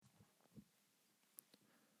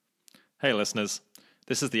Hey listeners,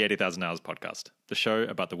 this is the 80,000 Hours podcast, the show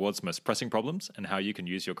about the world's most pressing problems and how you can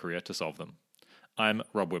use your career to solve them. I'm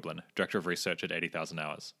Rob Wiblin, Director of Research at 80,000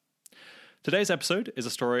 Hours. Today's episode is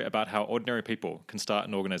a story about how ordinary people can start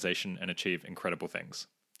an organization and achieve incredible things.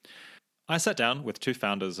 I sat down with two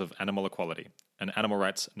founders of Animal Equality, an animal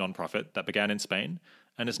rights nonprofit that began in Spain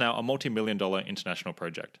and is now a multi-million-dollar international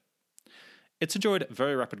project. It's enjoyed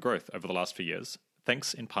very rapid growth over the last few years,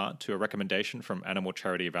 thanks in part to a recommendation from animal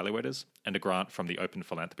charity evaluators and a grant from the Open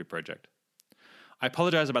Philanthropy Project. I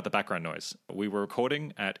apologize about the background noise. We were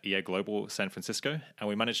recording at EA Global San Francisco, and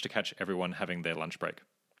we managed to catch everyone having their lunch break.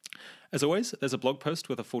 As always, there's a blog post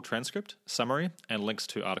with a full transcript, summary, and links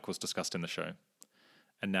to articles discussed in the show.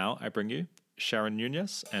 And now I bring you Sharon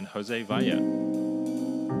Nunez and Jose Valle.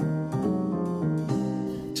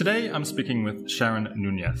 Today I'm speaking with Sharon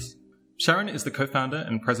Nunez. Sharon is the co-founder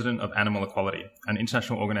and president of Animal Equality, an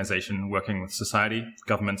international organization working with society,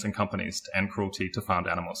 governments, and companies to end cruelty to farmed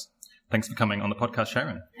animals. Thanks for coming on the podcast,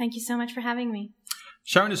 Sharon. Thank you so much for having me.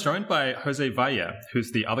 Sharon is joined by Jose Valle,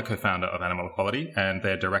 who's the other co-founder of Animal Equality and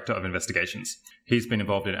their director of investigations. He's been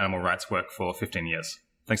involved in animal rights work for 15 years.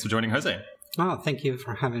 Thanks for joining, Jose. Oh, thank you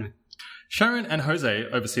for having me. Sharon and Jose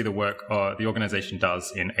oversee the work the organization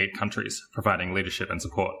does in 8 countries, providing leadership and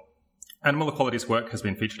support. Animal Equality's work has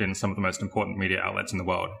been featured in some of the most important media outlets in the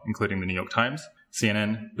world, including the New York Times,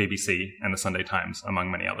 CNN, BBC, and the Sunday Times,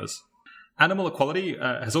 among many others. Animal Equality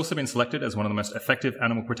has also been selected as one of the most effective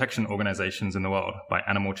animal protection organizations in the world by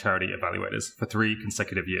animal charity evaluators for 3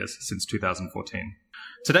 consecutive years since 2014.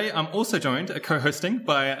 Today, I'm also joined, co-hosting,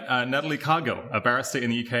 by Natalie Cargill, a barrister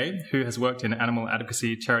in the UK who has worked in animal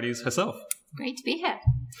advocacy charities herself. Great to be here.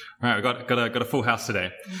 All right, we've got a full house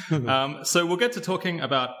today. So we'll get to talking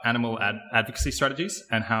about animal advocacy strategies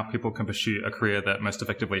and how people can pursue a career that most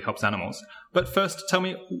effectively helps animals. But first, tell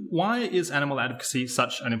me, why is animal advocacy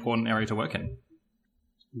such an important area to work in?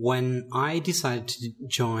 When I decided to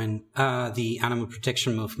join the animal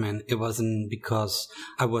protection movement, it wasn't because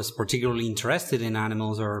I was particularly interested in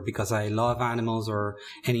animals or because I love animals or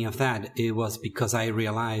any of that. It was because I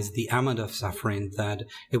realized the amount of suffering that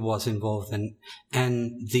it was involved in.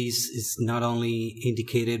 And this is not only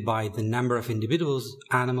indicated by the number of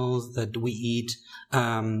animals that we eat,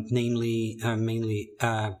 namely mainly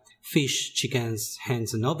fish, chickens,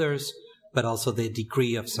 hens, and others, but also the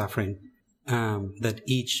degree of suffering that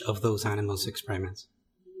each of those animals experiments.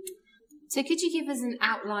 So could you give us an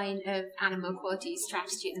outline of Animal Equality's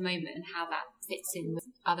strategy at the moment and how that fits in with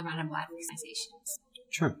other animal advocacy organizations?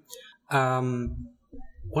 Sure.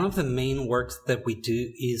 One of the main works that we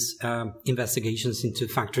do is investigations into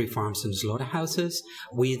factory farms and slaughterhouses.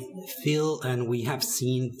 We feel and we have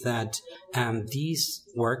seen that these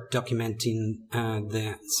work documenting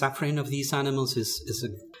the suffering of these animals is a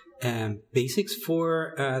basics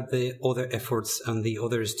for the other efforts and the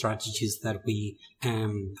other strategies that we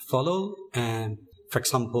follow. For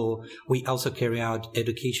example, we also carry out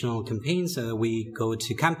educational campaigns. We go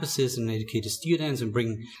to campuses and educate the students and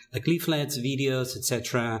bring like leaflets, videos,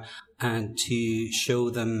 etc., and to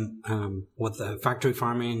show them what the factory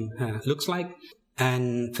farming looks like.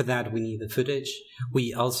 And for that, we need the footage.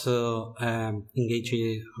 We also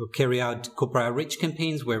carry out corporate outreach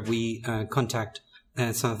campaigns where we contact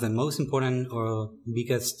some of the most important or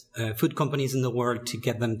biggest food companies in the world to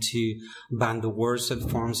get them to ban the worst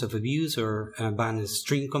forms of abuse or ban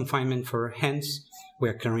extreme confinement for hens.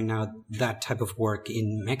 We're carrying out that type of work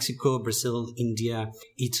in Mexico, Brazil, India,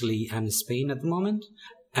 Italy, and Spain at the moment.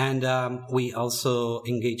 And we also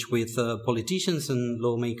engage with politicians and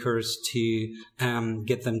lawmakers to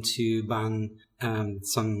get them to ban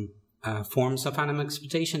some forms of animal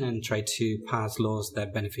exploitation and try to pass laws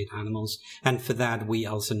that benefit animals. And for that, we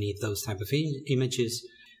also need those type of images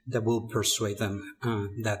that will persuade them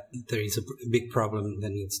that there is a big problem that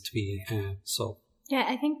needs to be solved. Yeah,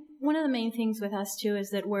 I think one of the main things with us, too, is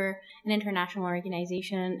that we're an international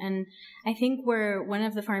organization. And I think we're one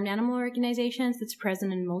of the farmed animal organizations that's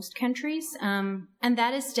present in most countries. And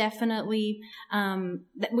that is definitely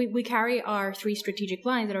that we carry our 3 strategic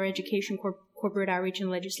lines that are education, corporate outreach,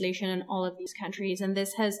 and legislation in all of these countries. And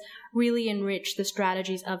this has really enriched the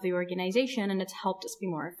strategies of the organization, and it's helped us be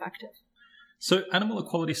more effective. So Animal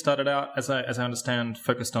Equality started out, as I understand,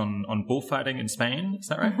 focused on bullfighting in Spain. Is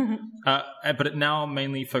that right? But it now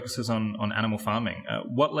mainly focuses on animal farming.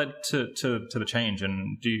 What led to the change,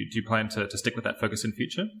 and do you plan to stick with that focus in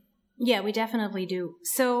future? Yeah, we definitely do.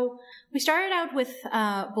 So we started out with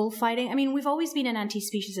bullfighting. I mean, we've always been an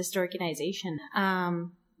anti-speciesist organization.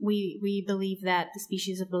 we believe that the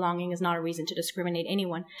species of belonging is not a reason to discriminate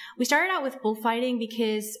anyone. We started out with bullfighting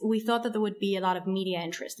because we thought that there would be a lot of media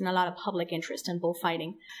interest and a lot of public interest in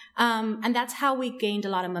bullfighting. And that's how we gained a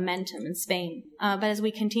lot of momentum in Spain. But as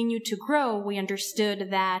we continued to grow, we understood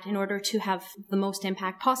that in order to have the most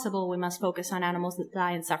impact possible, we must focus on animals that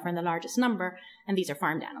die and suffer in the largest number, and these are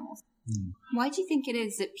farmed animals. Why do you think it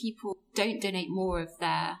is that people don't donate more of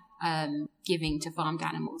their giving to farmed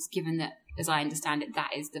animals, given that, as I understand it, that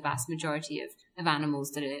is the vast majority of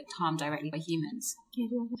animals that are harmed directly by humans?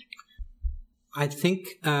 I think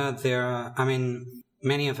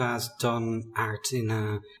many of us don't act in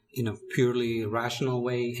a purely rational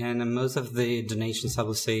way, and most of the donations, I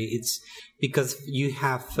would say, it's because you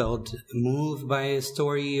have felt moved by a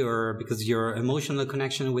story or because your emotional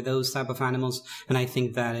connection with those type of animals. And I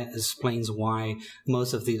think that explains why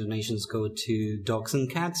most of the donations go to dogs and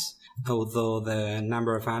cats, although the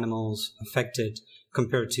number of animals affected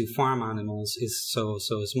compared to farm animals is so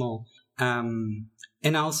small.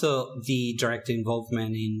 And also the direct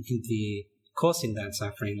involvement in the causing that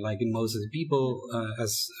suffering, like most of the people,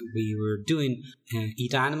 as we were doing,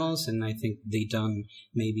 eat animals, and I think they don't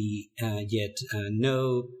maybe yet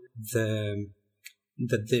know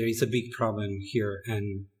that there is a big problem here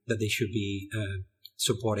and that they should be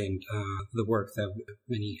supporting the work that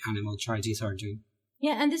many animal charities are doing.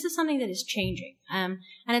 Yeah, and this is something that is changing. And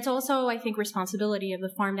it's also, I think, responsibility of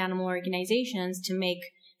the farmed animal organizations to make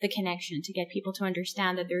the connection, to get people to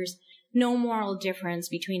understand that there's no moral difference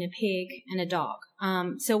between a pig and a dog.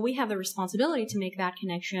 So we have the responsibility to make that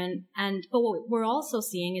connection. But what we're also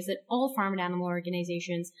seeing is that all farmed animal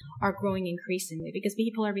organizations are growing increasingly because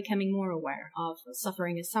people are becoming more aware of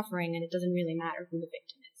suffering is suffering, and it doesn't really matter who the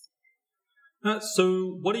victim is.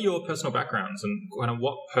 So what are your personal backgrounds, and kind of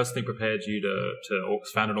what personally prepared you to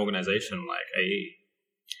found an organization like AE?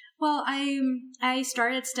 Well, I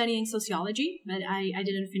started studying sociology, but I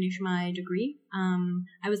didn't finish my degree.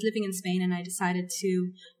 I was living in Spain and I decided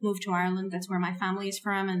to move to Ireland. That's where my family is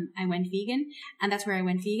from, and I went vegan, and that's where I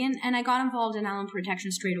went vegan, and I got involved in animal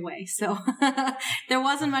protection straight away. So there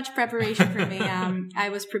wasn't much preparation for me. I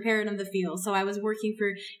was prepared in the field. So I was working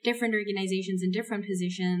for different organizations in different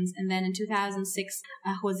positions, and then in 2006,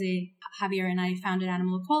 Jose Javier and I founded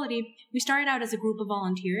Animal Equality. We started out as a group of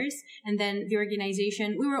volunteers, and then the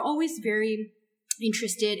organization, we were always very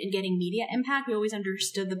interested in getting media impact. We always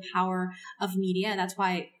understood the power of media. That's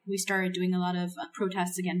why we started doing a lot of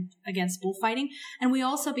protests against bullfighting. And we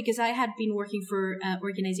also, because I had been working for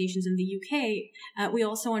organizations in the UK, we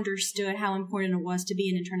also understood how important it was to be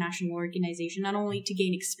an international organization, not only to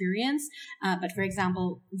gain experience, but for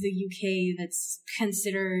example, the UK, that's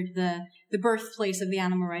considered the birthplace of the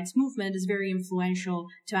animal rights movement, is very influential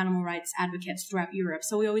to animal rights advocates throughout Europe.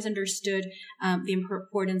 So we always understood the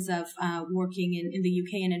importance of working in the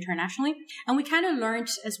UK and internationally. And we kind of learned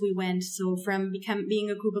as we went. So from being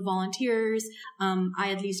a group of volunteers, I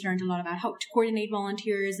at least learned a lot about how to coordinate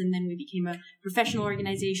volunteers, and then we became a professional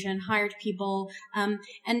organization, hired people. And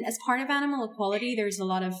as part of Animal Equality, there's a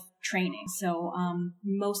lot of training. So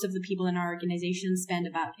most of the people in our organization spend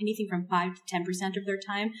about anything from 5 to 10% of their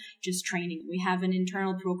time just training. We have an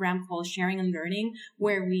internal program called Sharing and Learning,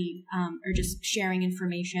 where we are just sharing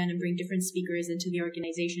information and bring different speakers into the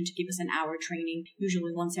organization to give us an hour training,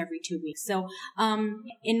 usually once every 2 weeks. So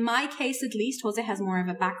in my case, at least, Jose has more of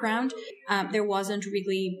a background. I wasn't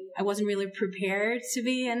really prepared to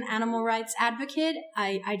be an animal rights advocate.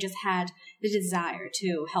 I just had the desire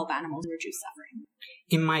to help animals reduce suffering.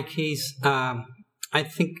 In my case, I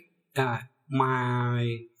think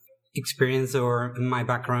my experience or my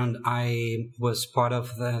background, I was part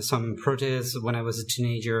of some protests when I was a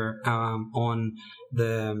teenager on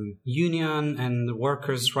the union and the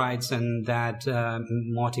workers' rights, and that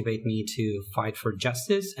motivated me to fight for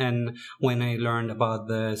justice. And when I learned about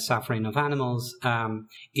the suffering of animals,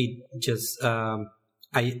 it just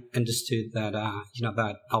I understood that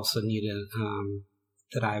that also needed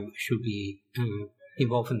that I should be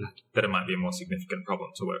involved in that. That it might be a more significant problem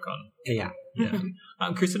to work on. Yeah.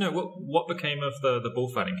 Christina, what became of the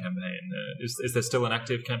bullfighting campaign? Is there still an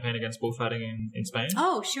active campaign against bullfighting in Spain?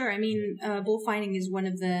 Oh, sure. I mean, bullfighting is one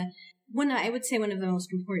of the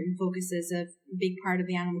most important focuses of a big part of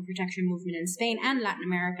the animal protection movement in Spain and Latin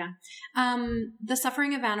America. The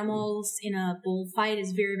suffering of animals in a bullfight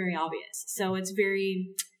is very, very obvious. So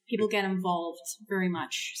people get involved very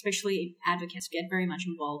much, especially advocates get very much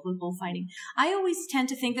involved with bullfighting. I always tend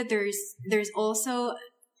to think that there's also,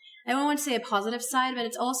 I don't want to say a positive side, but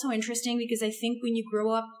it's also interesting because I think when you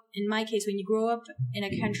grow up in my case, when you grow up in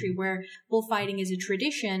a country where bullfighting is a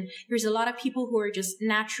tradition, there's a lot of people who are just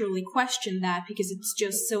naturally question that because it's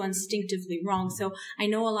just so instinctively wrong. So I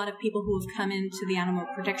know a lot of people who have come into the animal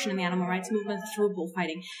protection and the animal rights movement through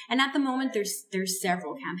bullfighting. And at the moment, there's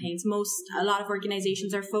several campaigns. A lot of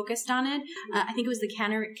organizations are focused on it. I think it was the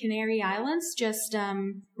Canary Islands just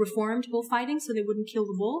reformed bullfighting so they wouldn't kill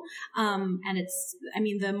the bull. And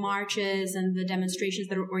the marches and the demonstrations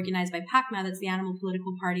that are organized by PACMA, that's the Animal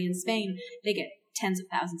Political Party in Spain, they get tens of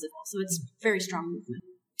thousands of people. So it's a very strong movement.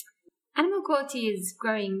 Animal cruelty is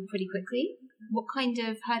growing pretty quickly. What kind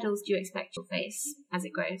of hurdles do you expect you'll face as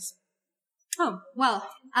it grows? Oh, well,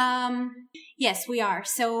 yes, we are.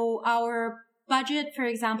 So our budget, for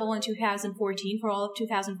example, in 2014, for all of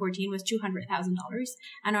 2014, was $200,000.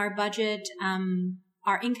 And our budget,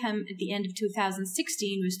 our income at the end of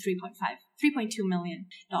 2016 was $3.2 million.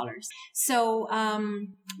 So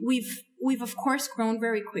we've of course grown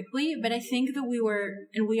very quickly, but I think that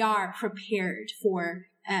we are prepared for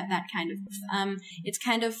that kind of. It's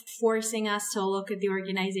kind of forcing us to look at the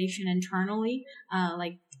organization internally,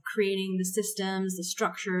 like creating the systems, the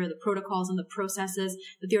structure, the protocols, and the processes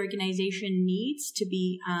that the organization needs to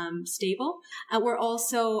be stable. We're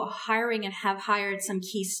also hiring and have hired some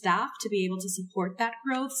key staff to be able to support that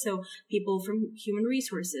growth. So people from human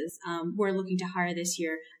resources, we're looking to hire this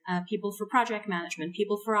year, people for project management,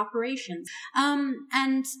 people for operations,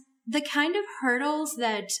 and the kind of hurdles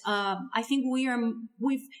that I think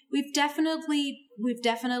we've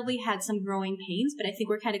definitely had some growing pains, but I think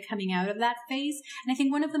we're kind of coming out of that phase. And I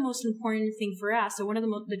think one of the most important thing for us, or one of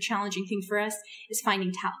the challenging thing for us, is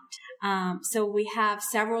finding talent. So we have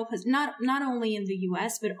several, not only in the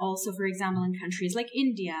US, but also, for example, in countries like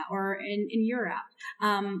India or in Europe.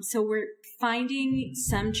 So we're finding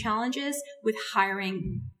some challenges with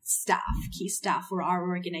hiring key staff for our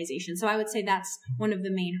organization. So I would say that's one of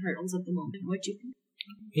the main hurdles at the moment. What do you think?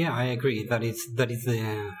 Yeah, I agree. That is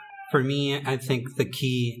the for me, I think the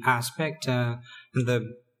key aspect,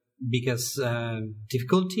 the biggest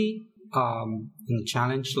difficulty and the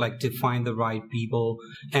challenge, like to find the right people.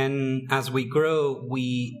 And as we grow,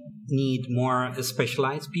 we need more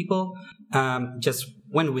specialized people. Just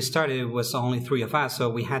when we started, it was only 3 of us, so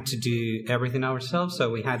we had to do everything ourselves. So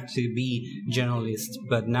we had to be generalists.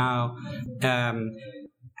 But now,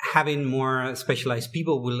 having more specialized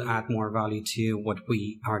people will add more value to what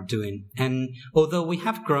we are doing. And although we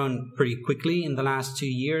have grown pretty quickly in the last 2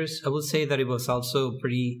 years, I would say that it was also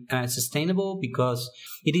pretty sustainable, because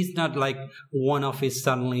it is not like one office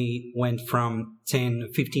suddenly went from 10,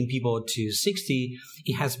 15 people to 60.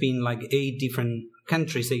 It has been like 8 different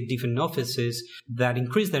countries, 8 different offices that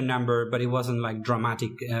increased their number, but it wasn't like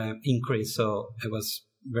dramatic increase. So it was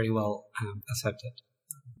very well accepted.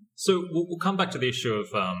 So we'll come back to the issue of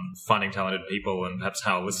finding talented people and perhaps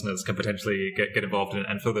how listeners can potentially get involved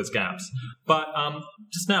and fill those gaps. But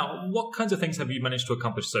just now, what kinds of things have you managed to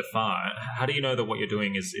accomplish so far? How do you know that what you're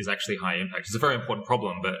doing is actually high impact? It's a very important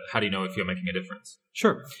problem, but how do you know if you're making a difference?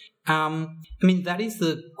 Sure. That is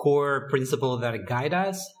the core principle that guide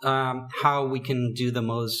us, how we can do the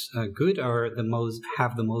most good or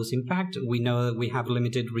have the most impact. We know that we have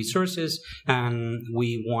limited resources and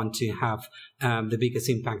we want to have the biggest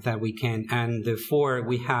impact that we can. And therefore,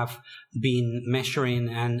 we have been measuring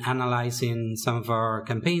and analyzing some of our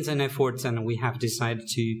campaigns and efforts, and we have decided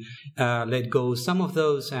to let go some of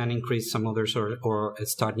those and increase some others or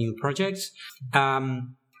start new projects.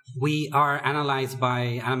 We are analyzed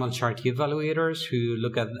by animal charity evaluators who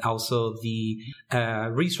look at also the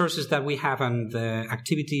resources that we have and the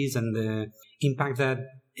activities and the impact that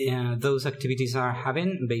those activities are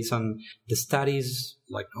having based on the studies,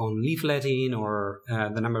 like on leafletting or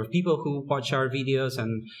the number of people who watch our videos.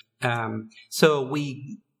 And so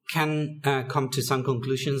we can come to some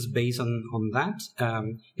conclusions based on that.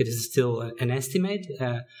 It is still an estimate.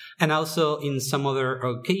 And also in some other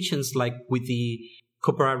occasions, like with the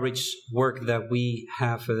corporate outreach work that we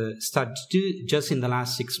have started to do, just in the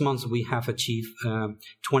last 6 months, we have achieved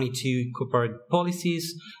 22 corporate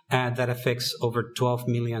policies that affects over 12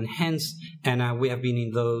 million hens. And we have been in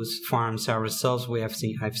those farms ourselves.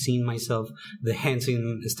 I've seen myself the hens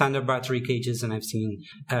in standard battery cages, and I've seen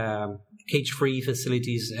cage-free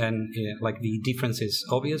facilities, and like the difference is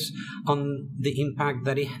obvious on the impact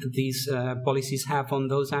that these policies have on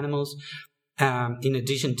those animals. In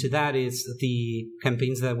addition to that is the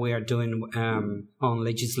campaigns that we are doing on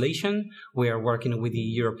legislation. We are working with the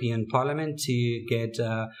European Parliament to get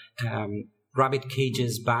rabbit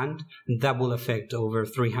cages banned. That will affect over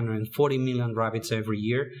 340 million rabbits every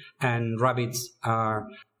year. And rabbits are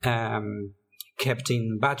kept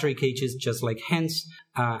in battery cages, just like hens,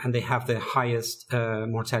 and they have the highest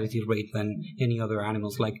mortality rate than any other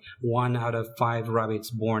animals. Like 1 out of 5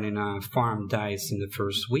 rabbits born in a farm dies in the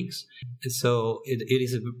first weeks. So it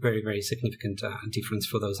is a very, very significant difference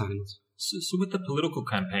for those animals. So with the political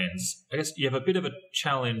campaigns, I guess you have a bit of a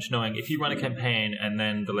challenge knowing if you run a campaign and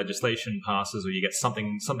then the legislation passes or you get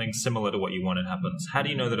something similar to what you wanted happens, how do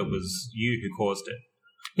you know that it was you who caused it?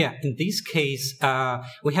 Yeah, in this case,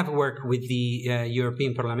 we have worked with the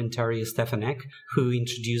European parliamentary Stefan Eck, who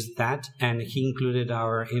introduced that, and he included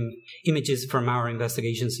our images from our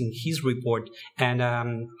investigations in his report. And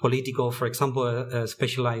Politico, for example, a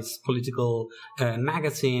specialized political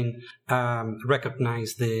magazine,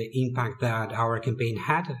 recognized the impact that our campaign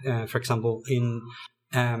had. For example, in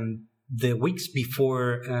the weeks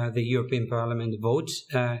before the European Parliament vote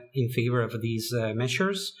in favor of these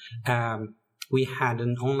measures, we had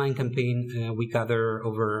an online campaign. We gathered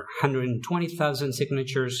over 120,000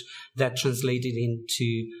 signatures that translated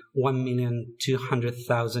into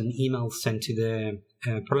 1,200,000 emails sent to the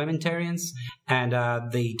parliamentarians. And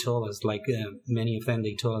they told us, many of them,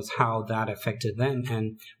 they told us how that affected them.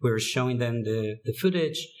 And we were showing them the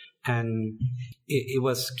footage. And it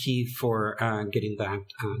was key for getting that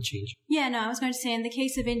change. Yeah, no, I was going to say in the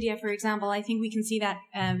case of India, for example, I think we can see that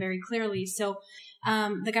very clearly. So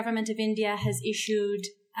the government of India has issued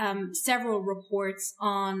several reports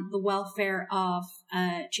on the welfare of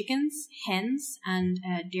chickens, hens, and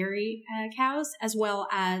dairy cows, as well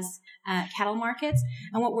as cattle markets.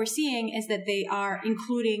 And what we're seeing is that they are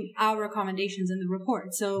including our recommendations in the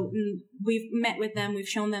report. So we've met with them, we've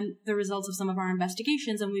shown them the results of some of our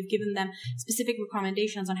investigations, and we've given them specific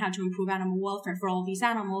recommendations on how to improve animal welfare for all these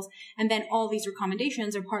animals. And then all these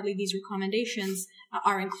recommendations, or partly these recommendations,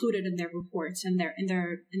 are included in their reports and in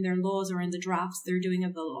their laws or in the drafts they're doing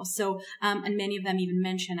of the laws. So, and many of them even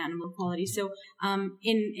mention animal equality. So,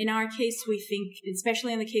 in our case, we think,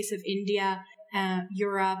 especially in the case of India,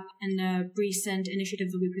 Europe, and a recent initiative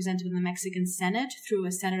that we presented in the Mexican Senate through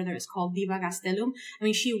a senator that is called Diva Gastelum. I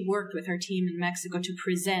mean, she worked with her team in Mexico to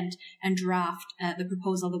present and draft the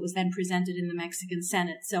proposal that was then presented in the Mexican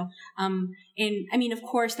Senate. So, of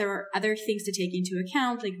course, there are other things to take into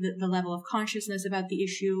account, like the level of consciousness about the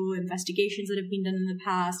issue, investigations that have been done in the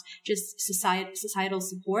past, just societal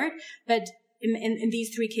support. But in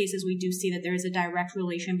these three cases, we do see that there is a direct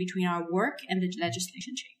relation between our work and the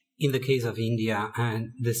legislation change. In the case of India,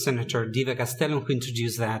 and the Senator Diva Gastelum who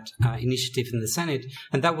introduced that initiative in the Senate,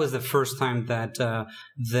 and that was the first time that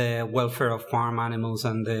the welfare of farm animals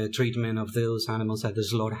and the treatment of those animals at the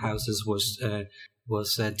slaughterhouses was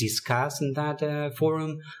discussed in that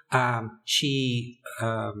forum. She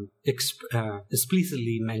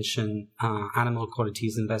explicitly mentioned animal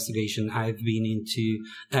qualities investigation. I've been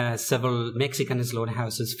into several Mexican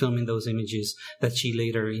slaughterhouses filming those images that she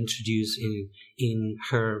later introduced in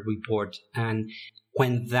her report. And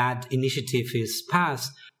when that initiative is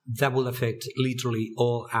passed, that will affect literally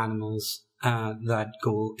all animals that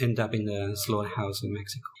end up in the slaughterhouse in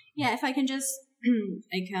Mexico. Yeah, if I can just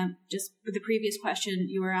just with the previous question,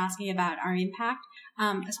 you were asking about our impact.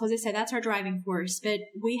 As Jose said, that's our driving force, but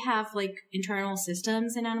we have internal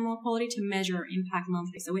systems in animal quality to measure impact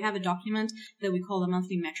monthly. So we have a document that we call the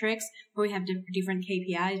monthly metrics, where we have different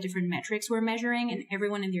KPIs, different metrics we're measuring, and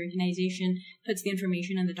everyone in the organization puts the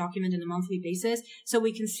information in the document on a monthly basis. So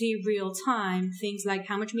we can see real time things like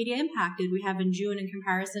how much media impact did we have in June in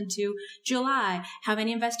comparison to July, how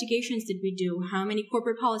many investigations did we do, how many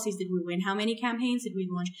corporate policies did we win, how many campaigns did we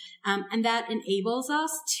launch, and that enables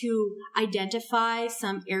us to identify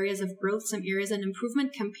some areas of growth, some areas of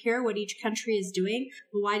improvement, compare what each country is doing.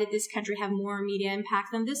 Why did this country have more media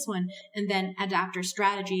impact than this one? And then adapt our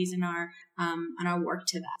strategies and our work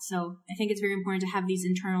to that. So I think it's very important to have these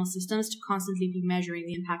internal systems to constantly be measuring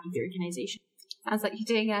the impact of the organization. Sounds like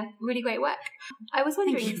you're doing really great work. I was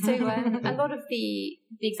wondering, so a lot of the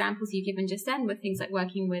examples you've given just then were things like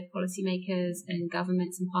working with policymakers and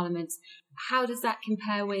governments and parliaments. How does that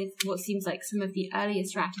compare with what seems like some of the earlier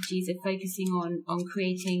strategies of focusing on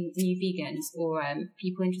creating new vegans or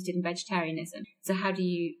people interested in vegetarianism? So how do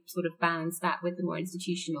you sort of balance that with the more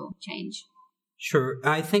institutional change? Sure.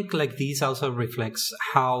 I think this also reflects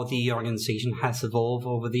how the organization has evolved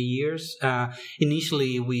over the years.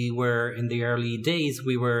 Initially, in the early days,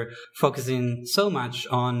 we were focusing so much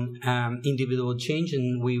on individual change,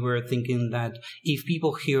 and we were thinking that if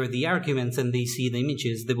people hear the arguments and they see the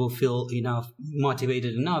images, they will feel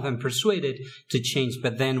motivated enough and persuaded to change.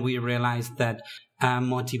 But then we realized that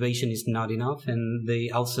motivation is not enough, and they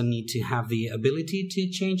also need to have the ability to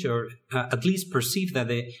change, or at least perceive that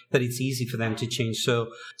it's easy for them to change.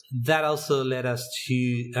 So that also led us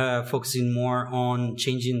to focusing more on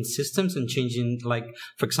changing systems and changing, like,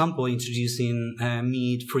 for example, introducing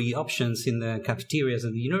meat-free options in the cafeterias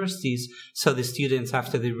and the universities. So the students,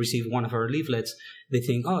 after they receive one of our leaflets, they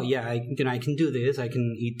think, oh yeah, I can do this. I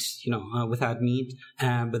can eat, without meat.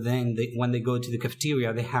 But then when they go to the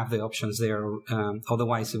cafeteria, they have the options there.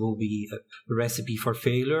 Otherwise, it will be a recipe for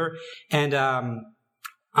failure. And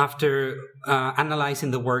after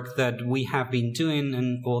analyzing the work that we have been doing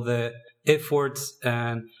and all the efforts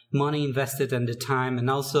and money invested and the time, and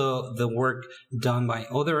also the work done by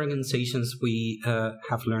other organizations, we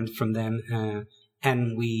have learned from them.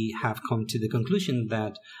 And we have come to the conclusion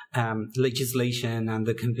that legislation and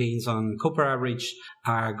the campaigns on copper average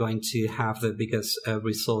are going to have the biggest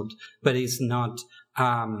result. But it's not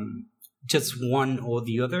just one or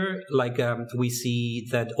the other. Like we see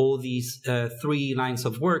that all these three lines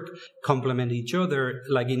of work complement each other.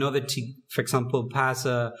 Like in order to, for example, pass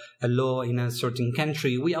a law in a certain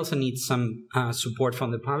country, we also need some support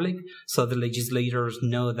from the public. So the legislators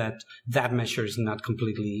know that that measure is not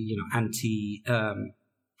completely, how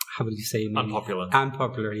would you say? Unpopular.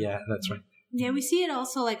 Unpopular, yeah, that's right. Yeah, we see it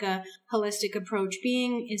also like a holistic approach.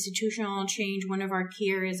 Being institutional change one of our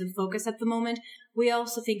key areas of focus at the moment, we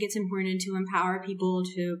also think it's important to empower people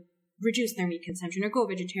to reduce their meat consumption or go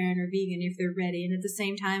vegetarian or vegan if they're ready, and at the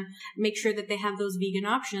same time make sure that they have those vegan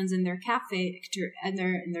options in their cafe and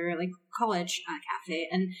their like college cafe,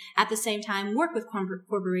 and at the same time work with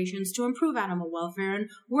corporations to improve animal welfare and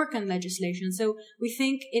work on legislation. So we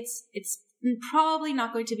think it's probably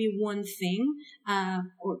not going to be one thing,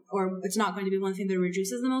 or it's not going to be one thing that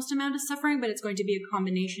reduces the most amount of suffering, but it's going to be a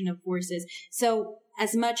combination of forces. So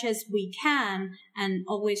as much as we can, and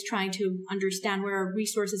always trying to understand where our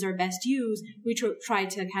resources are best used, we try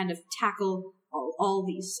to kind of tackle all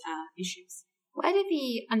these issues. Where do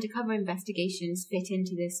the undercover investigations fit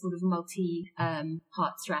into this sort of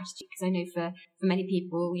multi-part strategy? Because I know for many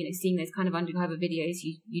people, seeing those kind of undercover videos,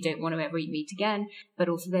 you don't want to ever eat meat again, but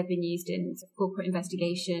also they've been used in corporate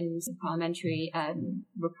investigations and parliamentary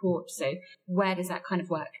reports. So where does that kind of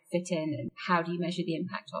work fit in, and how do you measure the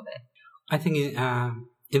impact of it? I think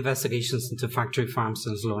investigations into factory farms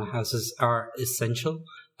and slaughterhouses are essential.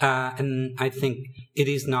 And I think it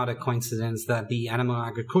is not a coincidence that the animal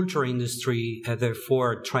agriculture industry,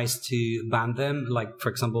 therefore, tries to ban them. Like, for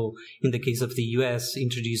example, in the case of the US,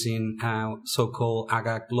 introducing so-called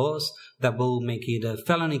AGAC laws that will make it a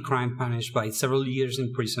felony crime punished by several years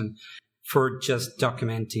in prison for just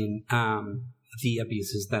documenting the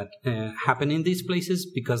abuses that happen in these places,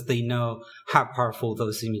 because they know how powerful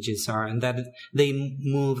those images are, and that they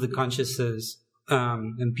move the consciousness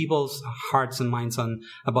and people's hearts and minds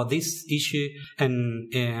about this issue,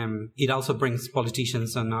 and it also brings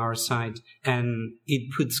politicians on our side, and it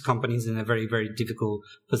puts companies in a very, very difficult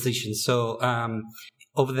position. So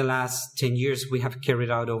over the last 10 years, we have carried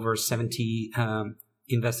out over 70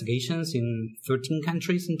 investigations in 13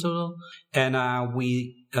 countries in total, and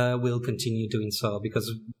we will continue doing so,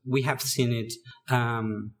 because we have seen it.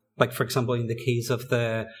 Like, for example, in the case of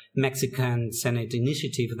the Mexican Senate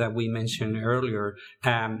initiative that we mentioned earlier,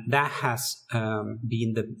 that has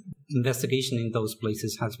been the investigation in those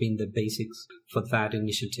places has been the basics for that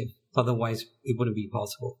initiative. Otherwise, it wouldn't be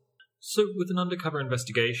possible. So with an undercover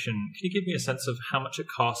investigation, can you give me a sense of how much it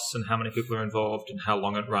costs and how many people are involved and how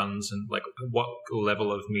long it runs, and like what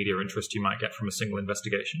level of media interest you might get from a single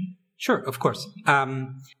investigation? Sure, of course.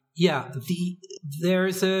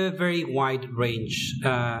 There's a very wide range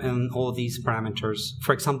in all these parameters.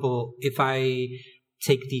 For example, if I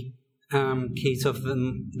take the case of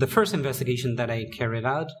the first investigation that I carried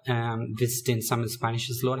out, visiting some Spanish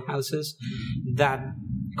slaughterhouses, that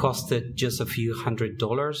costed just a few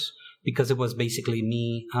 $100s, because it was basically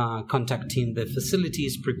me contacting the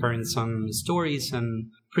facilities, preparing some stories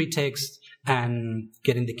and pretext, and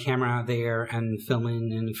getting the camera there and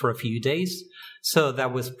filming for a few days. So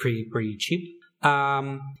that was pretty cheap.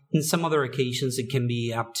 In some other occasions, it can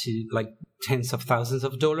be up to like tens of thousands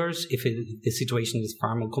of dollars if the situation is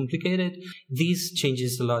far more complicated. This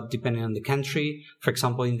changes a lot depending on the country. For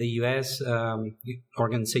example, in the US,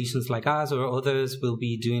 organizations like us or others will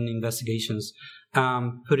be doing investigations,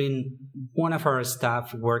 putting one of our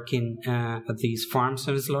staff working at these farms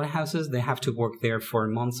and slaughterhouses. They have to work there for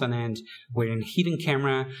months on end, wearing a hidden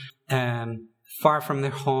camera, far from their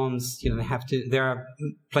homes. There are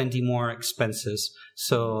plenty more expenses,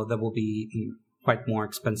 so that will be quite more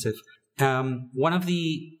expensive. One of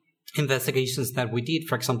the investigations that we did.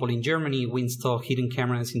 For example, in Germany, we installed hidden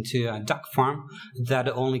cameras into a duck farm that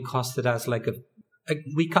only costed us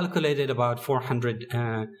we calculated about 400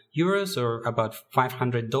 euros or about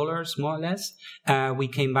 $500 more or less. We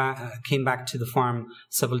came back to the farm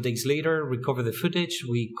several days later, recovered the footage.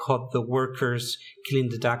 We caught the workers killing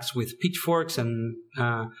the ducks with pitchforks and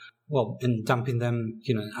dumping them,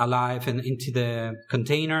 alive and into the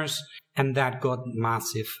containers. And that got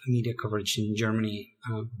massive media coverage in Germany.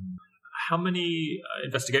 How many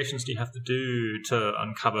investigations do you have to do to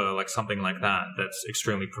uncover something like that that's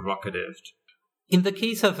extremely provocative? In the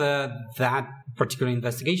case of that particular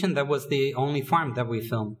investigation, that was the only farm that we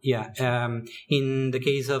filmed. Yeah. In the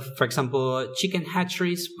case of, for example, chicken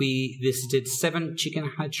hatcheries, we visited 7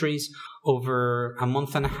 chicken hatcheries over a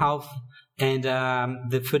month and a half. And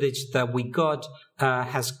the footage that we got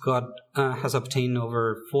has obtained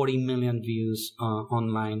over 40 million views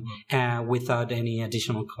online without any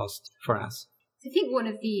additional cost for us. I think one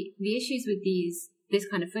of the issues with this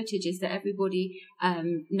kind of footage is that everybody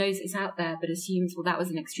knows it's out there, but assumes, well, that was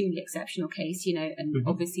an extremely exceptional case, and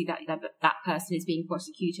obviously that person is being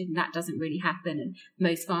prosecuted, and that doesn't really happen. And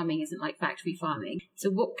most farming isn't like factory farming. So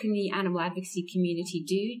what can the animal advocacy community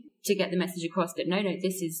do to get the message across that no,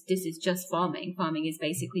 this is just farming. Farming is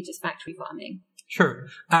basically just factory farming? Sure.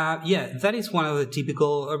 That is one of the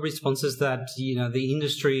typical responses that, the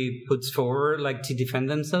industry puts forward, to defend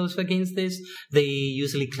themselves against this. They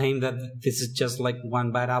usually claim that this is just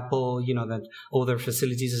one bad apple, that other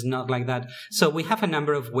facilities is not like that. So we have a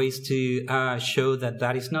number of ways to show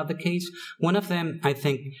that is not the case. One of them, I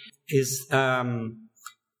think, is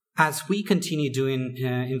as we continue doing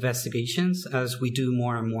investigations, as we do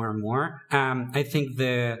more and more and more, I think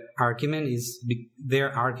their argument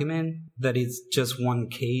that it's just one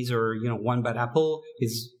case or, one bad apple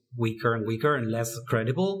is weaker and weaker and less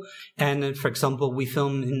credible. And for example, we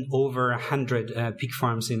filmed in over 100 pig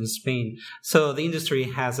farms in Spain. So the industry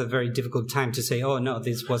has a very difficult time to say, oh no,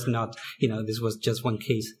 this was not, this was just one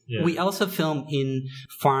case. Yeah. We also film in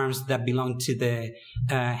farms that belong to the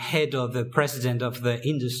head of the president of the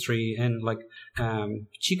industry, and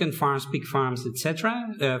chicken farms, pig farms,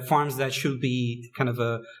 etc. Farms that should be kind of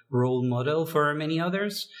a role model for many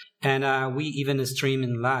others. And we even stream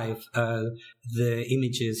in live the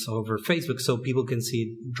images over Facebook so people can see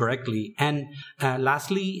it directly. And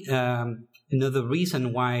lastly, another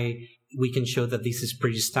reason why we can show that this is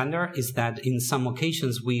pretty standard is that in some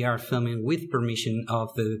occasions we are filming with permission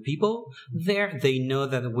of the people there. They know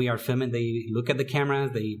that we are filming. They look at the camera,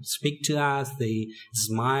 they speak to us, they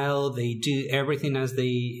smile, they do everything as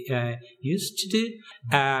they used to do.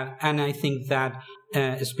 And I think that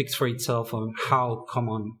it speaks for itself on how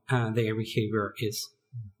common their behavior is.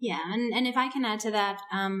 Yeah, and if I can add to that,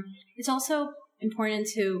 it's also important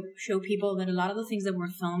to show people that a lot of the things that we're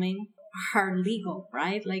filming are legal,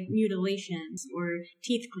 right? Like mutilations or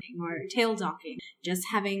teeth cleaning or tail docking, just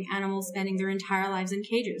having animals spending their entire lives in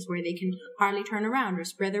cages where they can hardly turn around or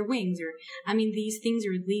spread their wings, these things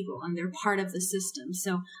are legal and they're part of the system.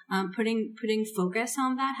 So putting focus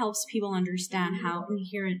on that helps people understand how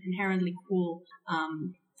inherently cruel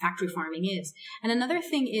factory farming is. And another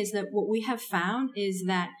thing is that what we have found is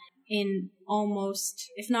that in almost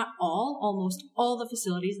all the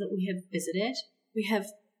facilities that we have visited, we have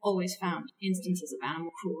always found instances of animal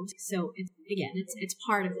cruelty. So it's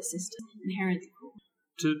part of the system, inherently cruel.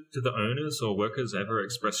 Do the owners or workers ever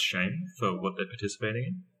express shame for what they're participating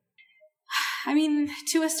in? I mean,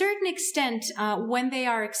 to a certain extent, when they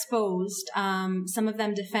are exposed, some of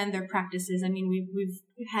them defend their practices. I mean,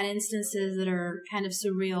 we've had instances that are kind of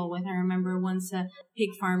surreal. I remember once a pig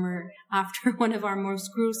farmer, after one of our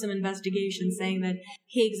most gruesome investigations, saying that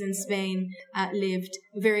pigs in Spain lived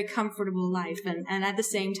a very comfortable life, and at the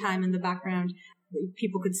same time, in the background,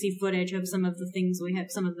 people could see footage of some of the things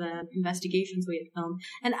some of the investigations we had filmed.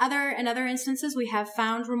 And in other instances, we have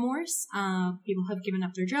found remorse. People have given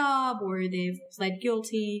up their job or they've pled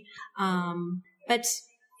guilty. But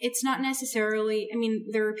it's not necessarily,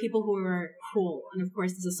 there are people who are cruel. And of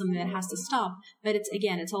course, this is something that has to stop. But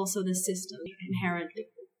it's also the system inherently.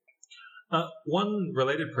 One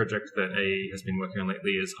related project that AE has been working on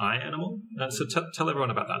lately is iAnimal. So tell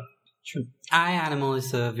everyone about that. Sure. iAnimal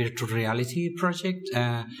is a virtual reality project.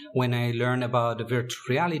 When I learned about virtual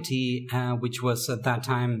reality, which was at that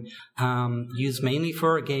time used mainly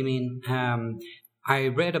for gaming, I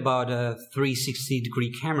read about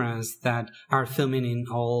 360-degree cameras that are filming in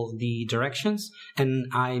all the directions, and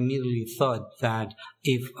I immediately thought that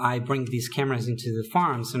if I bring these cameras into the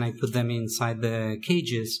farms and I put them inside the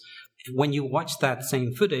cages, when you watch that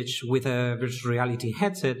same footage with a virtual reality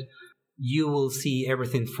headset, you will see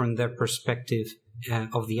everything from the perspective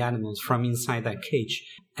of the animals from inside that cage,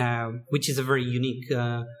 which is a very unique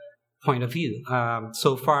point of view.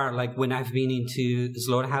 So far, like when I've been into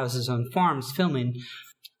slaughterhouses on farms filming,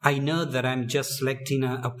 I know that I'm just selecting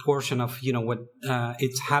a portion of, what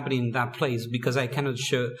it's happening in that place, because I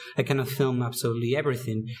cannot film absolutely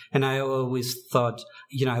everything. And I always thought,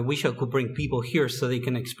 I wish I could bring people here so they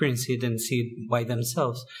can experience it and see it by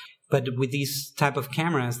themselves. But with these type of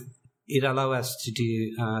cameras, it allows us to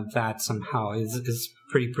do that somehow. It's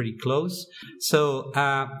pretty close. So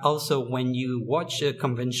also when you watch a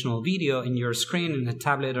conventional video in your screen, in a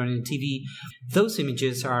tablet or in a TV, those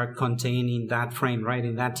images are contained in that frame, right,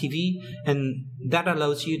 in that TV, and that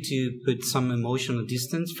allows you to put some emotional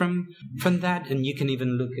distance from that, and you can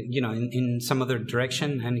even look, in some other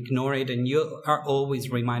direction and ignore it, and you are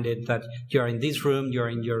always reminded that you're in this room, you're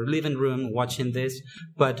in your living room watching this.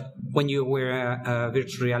 But when you wear a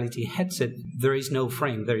virtual reality headset, there is no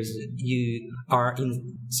frame. You are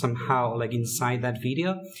somehow like inside that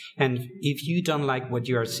video, and if you don't like what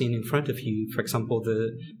you are seeing in front of you, for example,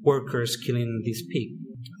 the workers killing this pig,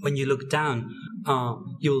 when you look down,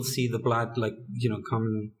 you will see the blood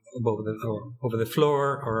coming over the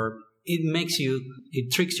floor, or it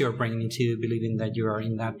tricks your brain into believing that you are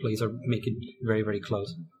in that place, or make it very, very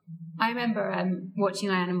close. I remember watching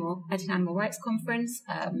an animal rights conference.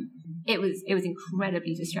 It was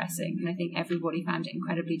incredibly distressing, and I think everybody found it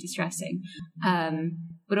incredibly distressing.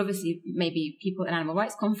 But obviously, maybe people at an animal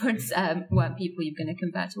rights conference weren't people you're going to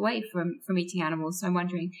convert away from eating animals. So I'm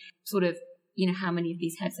wondering, sort of, how many of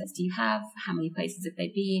these headsets do you have? How many places have they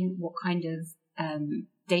been? What kind of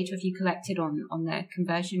data have you collected on their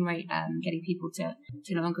conversion rate, getting people to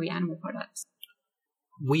no longer eat animal products?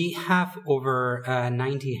 We have over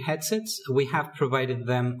 90 headsets. We have provided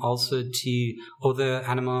them also to other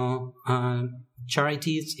animal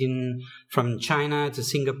charities from China to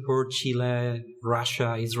Singapore, Chile,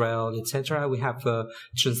 Russia, Israel, etc. We have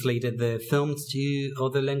translated the films to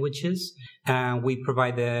other languages. We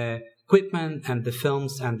provide the equipment and the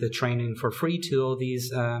films and the training for free to all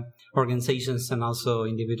these organizations and also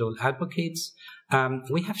individual advocates.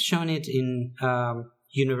 We have shown it in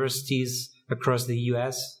universities across the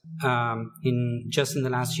U.S. In the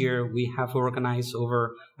last year, we have organized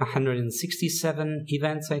over 167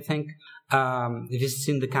 events, I think,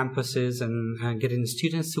 visiting the campuses and getting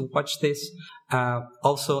students to watch this.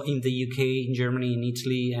 Also in the UK, in Germany, in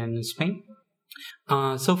Italy, and in Spain.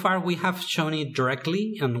 So far, we have shown it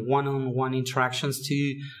directly and one-on-one interactions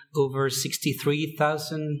to over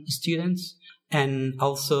 63,000 students. And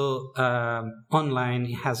also online,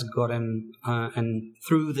 it has gotten, and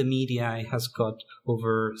through the media, it has got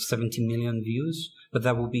over 70 million views. But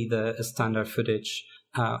that will be the standard footage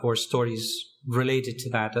or stories related to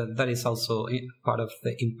that. That is also part of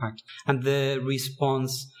the impact. And the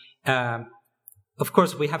response, of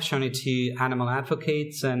course, we have shown it to animal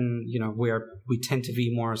advocates, and we tend to be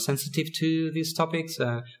more sensitive to these topics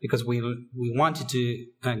because we wanted to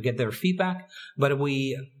get their feedback, but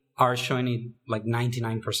we are showing it like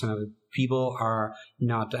 99% of the people are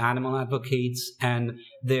not animal advocates, and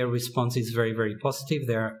their response is very, very positive.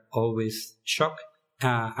 They're always shocked.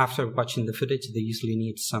 After watching the footage, they usually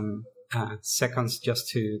need some seconds just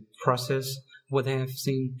to process what they have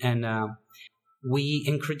seen. And we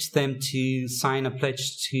encourage them to sign a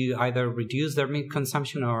pledge to either reduce their meat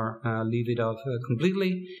consumption or leave it off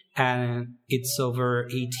completely. And it's over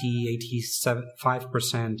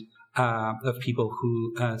 85% of people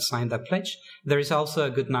who sign that pledge. There is also a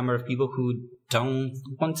good number of people who don't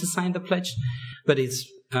want to sign the pledge, but it's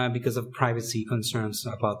because of privacy concerns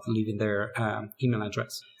about leaving their email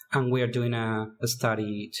address. And we are doing a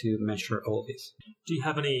study to measure all this. Do you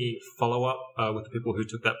have any follow-up with the people who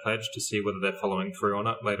took that pledge to see whether they're following through on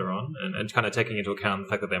it later on, and kind of taking into account the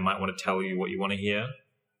fact that they might want to tell you what you want to hear?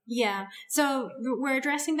 Yeah, so we're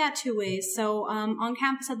addressing that two ways. So on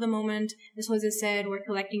campus at the moment, as Jose said, we're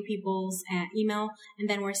collecting people's email, and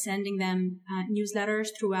then we're sending them newsletters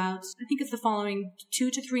throughout, I think it's the following 2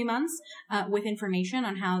 to 3 months, with information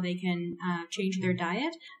on how they can change their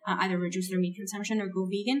diet, either reduce their meat consumption or go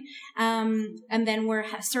vegan. And then we're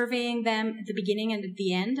surveying them at the beginning and at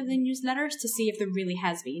the end of the newsletters to see if there really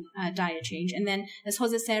has been a diet change. And then, as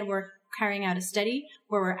Jose said, we're carrying out a study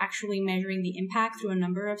where we're actually measuring the impact through a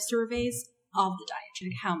number of surveys of the diet,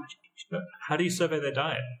 like how much. How do you survey their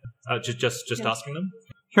diet? Just asking them?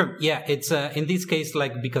 Sure. Yeah, it's in this case,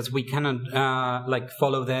 like, because we cannot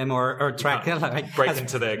follow them or track them, break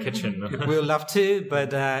into their kitchen. We would love to, but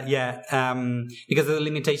because of the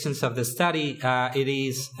limitations of the study, it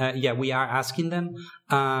is we are asking them.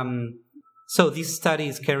 So this study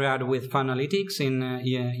is carried out with Analytics in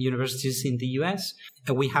universities in the US.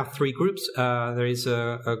 We have 3 groups. There is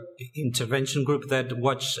a intervention group that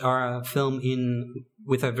watch our film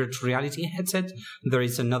with a virtual reality headset. There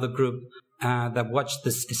is another group that watched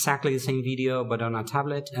exactly the same video but on a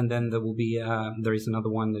tablet, and then there is another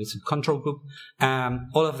one that is a control group.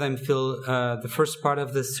 All of them fill the first part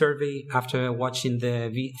of the survey. After watching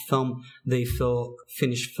the film, they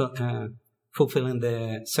finish fulfilling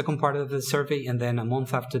the second part of the survey, and then a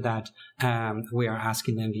month after that, we are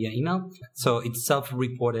asking them via email. So it's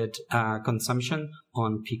self-reported consumption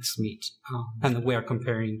on Pig's Meat, and we are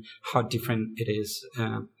comparing how different it is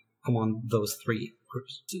among those 3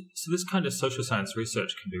 groups. So this kind of social science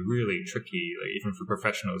research can be really tricky, like even for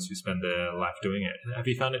professionals who spend their life doing it. Have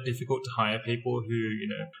you found it difficult to hire people who,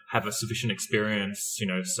 have a sufficient experience,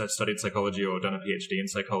 studied psychology or done a PhD in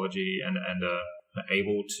psychology and are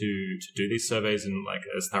able to do these surveys in like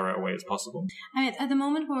as thorough a way as possible? I mean, at the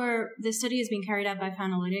moment where the study is being carried out by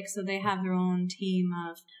Analytics, so they have their own team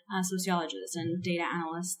of sociologists and data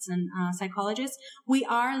analysts and psychologists. We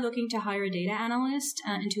are looking to hire a data analyst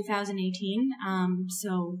in 2018.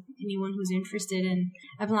 So anyone who's interested in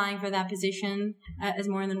applying for that position is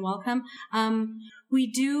more than welcome.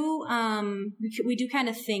 We do kind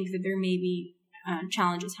of think that there may be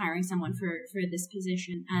challenges hiring someone for this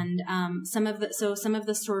position, and some of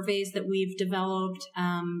the surveys that we've developed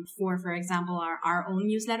for example our own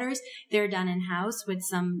newsletters, they're done in-house with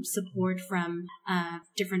some support from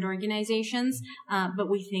different organizations, but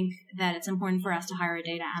we think that it's important for us to hire a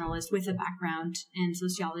data analyst with a background in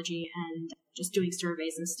sociology and just doing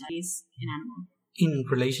surveys and studies in animals. In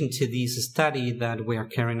relation to this study that we are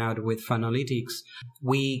carrying out with Analytics,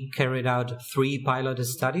 we carried out 3 pilot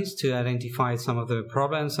studies to identify some of the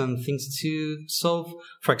problems and things to solve.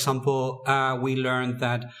 For example, we learned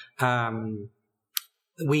that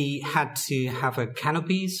we had to have a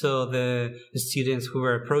canopy, so the students who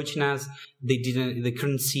were approaching us, they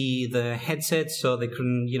couldn't see the headset, so they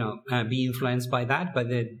couldn't, be influenced by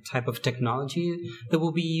the type of technology that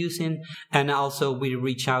we'll be using. And also we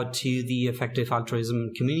reach out to the effective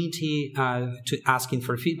altruism community, to asking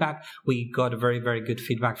for feedback. We got very, very good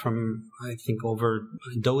feedback from, I think, over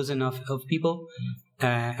a dozen of people.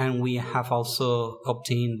 And we have also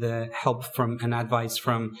obtained the help from and advice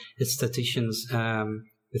from statisticians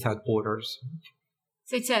without borders.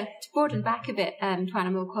 So to broaden back a bit to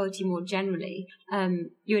animal quality more generally,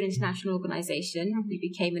 you're an international organisation. You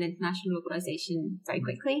became an international organisation very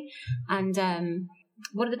quickly. And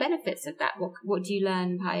what are the benefits of that? What do you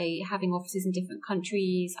learn by having offices in different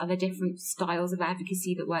countries? Are there different styles of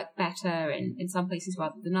advocacy that work better in some places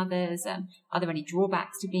rather than others? Are there any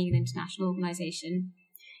drawbacks to being an international organisation?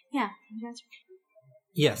 Yeah.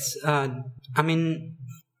 Yes.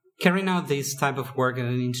 Carrying out this type of work at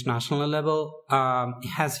an international level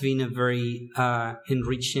has been a very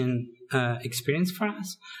enriching experience for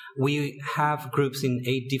us. We have groups in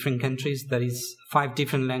 8 different countries, that is 5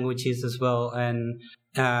 different languages as well, and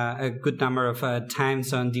a good number of time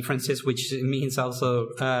zone differences, which means also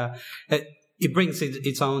it brings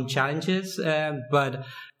its own challenges, but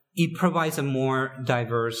it provides a more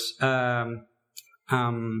diverse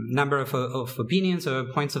number of opinions or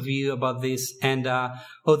points of view about this. And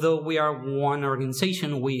although we are one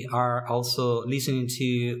organization, we are also listening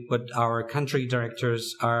to what our country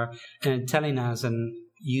directors are telling us and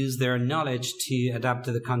use their knowledge to adapt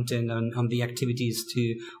to the content on the activities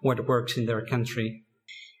to what works in their country.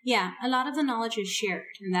 Yeah, a lot of the knowledge is shared,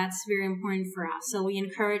 and that's very important for us. So we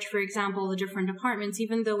encourage, for example, the different departments,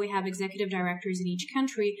 even though we have executive directors in each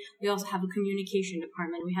country, we also have a communication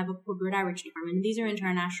department, we have a corporate outreach department. And these are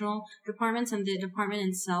international departments, and the department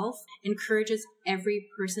itself encourages every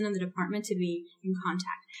person in the department to be in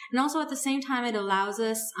contact. And also at the same time, it allows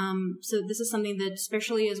us, so this is something that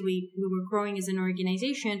especially as we were growing as an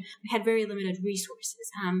organization, we had very limited resources.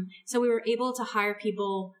 So we were able to hire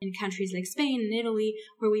people in countries like Spain and Italy,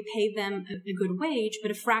 where we paid them a good wage, but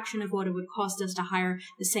a fraction of what it would cost us to hire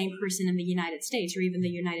the same person in the United States or even the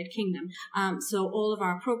United Kingdom. So all of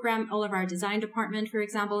our design department, for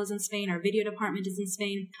example, is in Spain. Our video department is in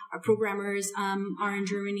Spain. Our programmers are in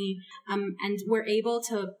Germany. And we're able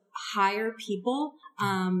to hire people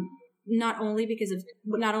not only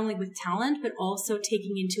with talent, but also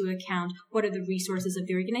taking into account what are the resources of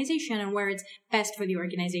the organization and where it's best for the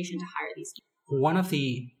organization to hire these people. One of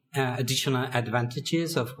the additional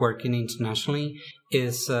advantages of working internationally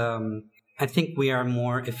is I think we are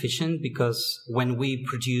more efficient, because when we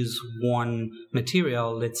produce one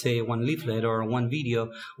material, let's say one leaflet or one video,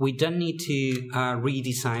 we don't need to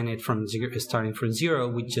redesign it from starting from zero.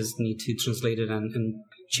 We just need to translate it and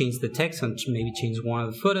change the text and maybe change one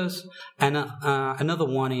of the photos. And another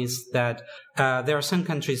one is that there are some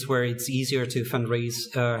countries where it's easier to fundraise,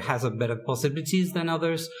 has a better possibilities than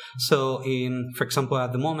others. So, for example,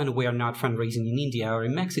 at the moment, we are not fundraising in India or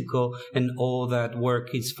in Mexico, and all that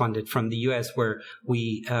work is funded from the US, where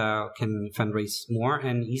we can fundraise more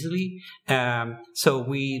and easily. So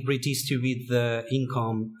we redistribute the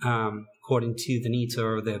income according to the needs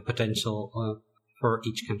or the potential for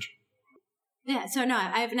each country. Yeah, so no,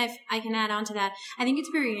 I can add on to that. I think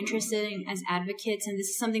it's very interesting as advocates, and this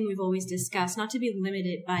is something we've always discussed, not to be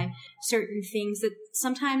limited by certain things that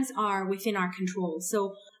sometimes are within our control.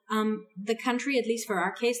 So the country, at least for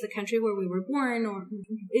our case, the country where we were born, or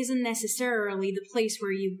isn't necessarily the place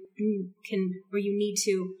where you need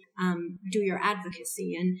to do your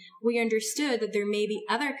advocacy. And we understood that there may be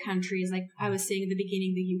other countries, like I was saying at the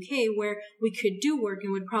beginning, the UK, where we could do work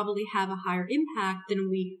and would probably have a higher impact than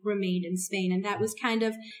we remained in Spain. And that was kind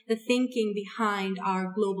of the thinking behind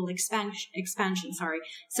our global expansion.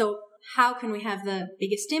 So how can we have the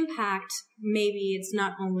biggest impact? Maybe it's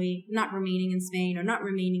not only not remaining in Spain or not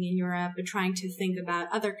remaining in Europe, but trying to think about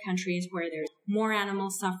other countries where there's more animal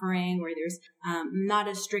suffering, where there's not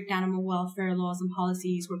as strict animal welfare laws and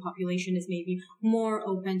policies, where population is maybe more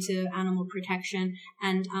open to animal protection.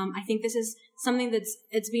 And I think this is something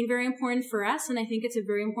it's been very important for us, and I think it's a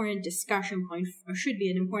very important discussion point, or should be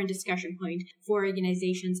an important discussion point for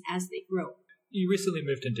organizations as they grow. You recently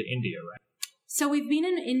moved into India, right? So we've been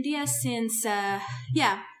in India since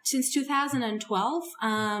 2012.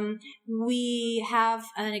 We have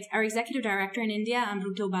our executive director in India,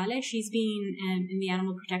 Amruto Valle. She's been in the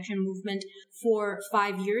animal protection movement for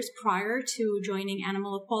 5 years prior to joining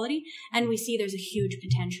Animal Equality, and we see there's a huge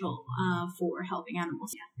potential for helping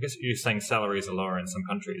animals. I guess you're saying salaries are lower in some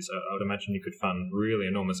countries. I would imagine you could fund really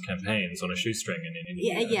enormous campaigns on a shoestring in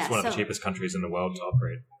India. Yeah, it's one of the cheapest countries in the world to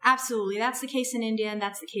operate. Absolutely, that's the case in India, and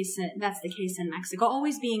that's the case in Mexico.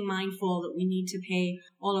 Always being mindful that we need to pay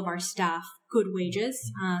all of our staff good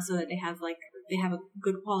wages, so that they have a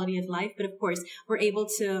good quality of life. But of course, we're able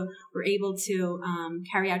to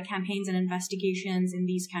carry out campaigns and investigations in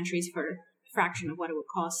these countries for a fraction of what it would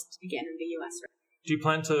cost again in the US. Do you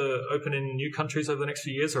plan to open in new countries over the next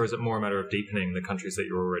few years, or is it more a matter of deepening the countries that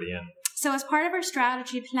you're already in? So as part of our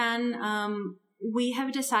strategy plan, we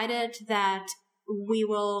have decided that we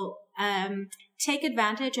will take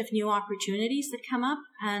advantage of new opportunities that come up.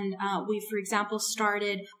 And we, for example,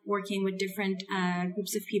 started working with different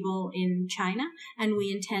groups of people in China, and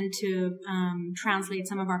we intend to translate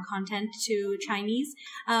some of our content to Chinese.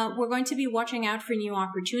 We're going to be watching out for new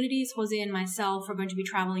opportunities. Jose and myself are going to be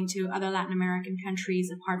traveling to other Latin American countries,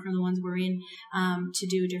 apart from the ones we're in, to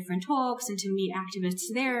do different talks and to meet activists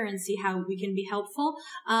there and see how we can be helpful.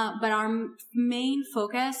 But our main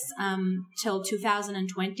focus till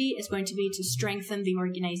 2020 is going to be to strengthen the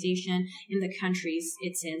organization in the countries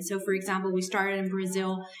it's in. So, for example, we started in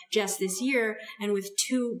Brazil just this year, and with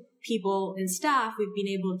 2 people in staff, we've been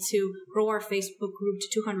able to grow our Facebook group to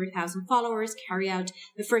 200,000 followers, carry out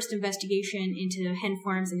the first investigation into hen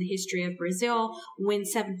farms in the history of Brazil, win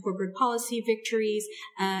 7 corporate policy victories,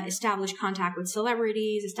 establish contact with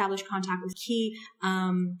celebrities, establish contact with key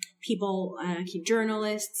people, key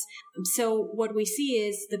journalists. So what we see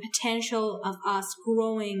is the potential of us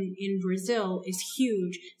growing in Brazil is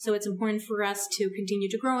huge. So it's important for us to continue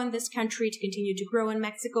to grow in this country, to continue to grow in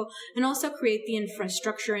Mexico, and also create the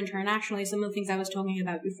infrastructure internationally, some of the things I was talking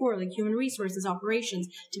about before, like human resources, operations,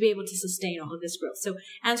 to be able to sustain all of this growth. So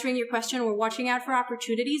answering your question, we're watching out for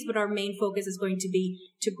opportunities, but our main focus is going to be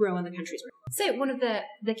to grow in the countries we're in. So one of the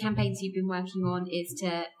campaigns you've been working on is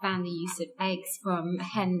to ban the use of eggs from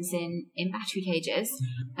hens in battery cages.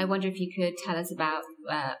 I wonder if you could tell us about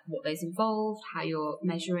what those involve, how you're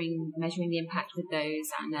measuring the impact with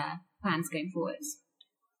those, and plans going forwards.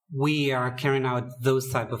 We are carrying out those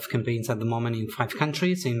type of campaigns at the moment in 5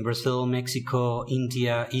 countries, in Brazil, Mexico,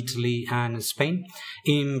 India, Italy, and Spain.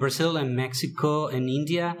 In Brazil and Mexico and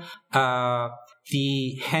India,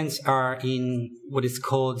 the hens are in what is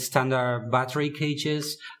called standard battery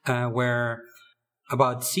cages, where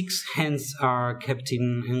about 6 hens are kept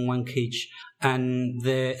in one cage, and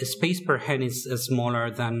the space per hen is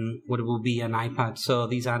smaller than what would be an iPad. So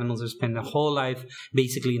these animals are spend their whole life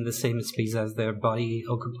basically in the same space as their body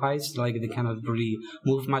occupies. Like, they cannot really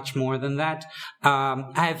move much more than that.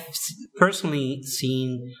 I've personally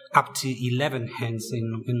seen up to 11 hens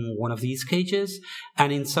in one of these cages,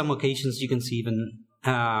 and in some occasions you can see even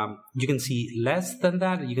you can see less than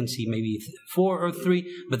that. You can see maybe 4 or 3,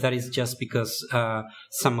 but that is just because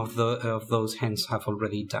some of those hens have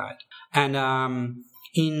already died. And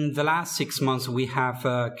In the last 6 months, we have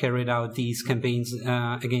carried out these campaigns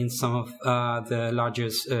against some of the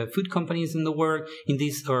largest food companies in the world in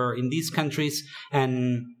these countries,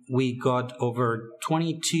 and we got over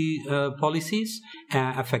 22 policies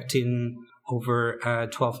affecting over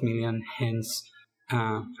 12 million hens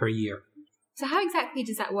per year. So how exactly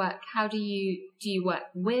does that work? How do you work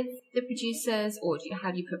with the producers, or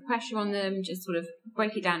how do you put pressure on them? Just sort of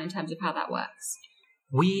break it down in terms of how that works.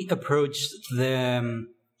 We approach the,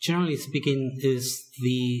 generally speaking, is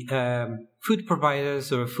the food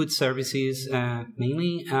providers or food services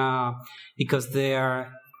mainly because they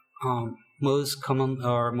are most common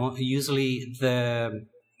or usually the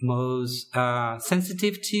most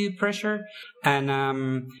sensitive to pressure,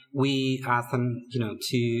 and we ask them,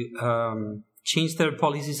 to change their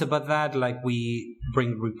policies about that. Like, we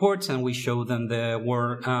bring reports and we show them the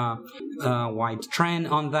worldwide trend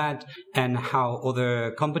on that and how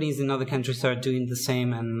other companies in other countries are doing the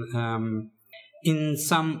same. And in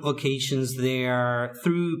some occasions, they are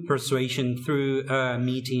through persuasion, through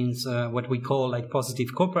meetings, what we call like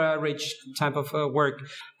positive corporate outreach type of work.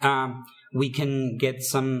 We can get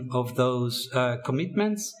some of those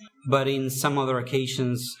commitments, but in some other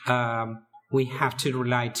occasions, we have to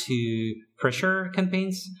rely to pressure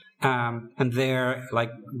campaigns, and there,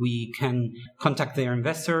 like, we can contact their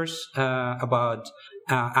investors about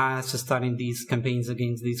us starting these campaigns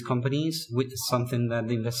against these companies, which is something that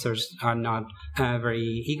the investors are not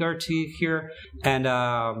very eager to hear. And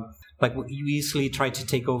like, we usually try to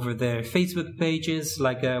take over their Facebook pages,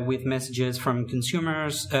 like with messages from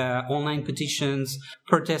consumers, online petitions,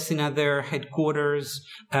 protesting at their headquarters,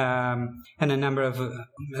 and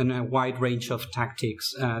a wide range of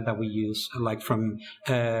tactics that we use, like from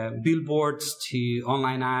billboards to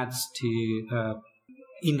online ads to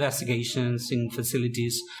investigations in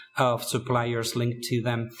facilities of suppliers linked to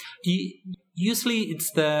them. Usually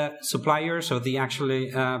it's the suppliers or the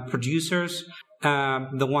actually producers,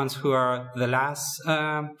 the ones who are the last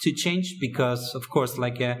to change, because of course,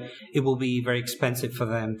 like, it will be very expensive for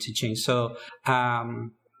them to change. So,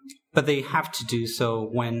 but they have to do so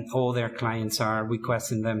when all their clients are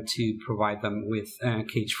requesting them to provide them with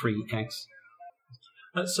cage-free eggs.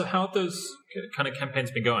 So how have those kind of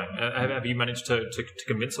campaigns been going? Have you managed to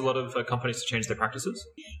convince a lot of companies to change their practices?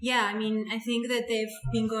 Yeah, I mean, I think that they've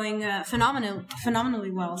been going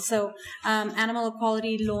phenomenally well. So Animal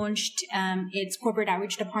Equality launched its corporate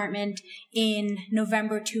outreach department in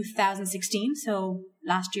November 2016, so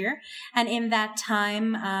last year. And in that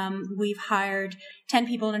time, we've hired 10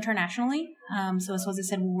 people internationally. So as I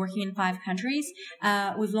said, we're working in 5 countries.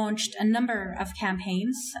 We've launched a number of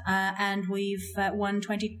campaigns, and we've won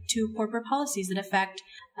 22 corporate policies that affect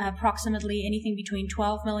approximately anything between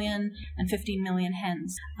 12 million and 15 million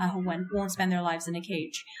hens who won't spend their lives in a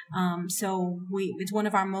cage. So it's one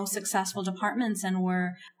of our most successful departments, and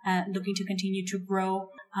we're looking to continue to grow,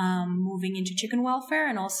 moving into chicken welfare,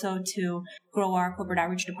 and also to grow our corporate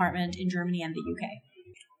outreach department in Germany and the UK.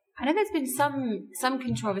 I know there's been some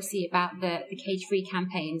controversy about the cage-free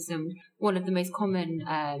campaigns, and one of the most common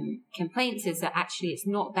complaints is that actually it's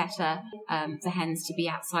not better for hens to be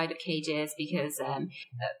outside of cages because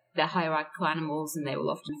they're hierarchical animals and they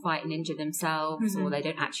will often fight and injure themselves, or they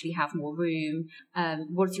don't actually have more room.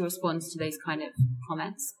 What's your response to those kind of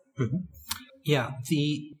comments? Mm-hmm. Yeah,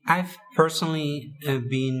 I've personally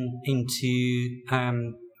been into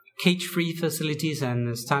cage-free facilities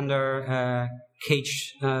and standard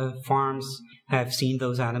cage farms. I've seen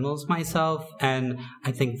those animals myself, and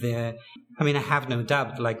I think I have no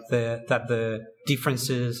doubt that the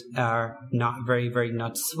differences are not very, very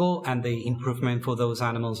noticeable, and the improvement for those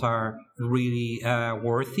animals are really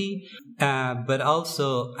worthy. But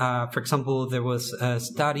also, for example, there was a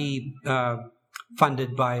study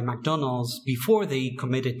funded by McDonald's before they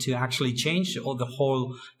committed to actually change the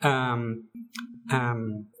whole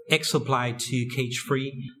egg supply to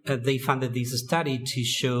cage-free. They funded this study to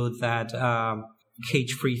show that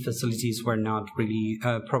cage-free facilities were not really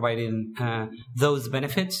providing those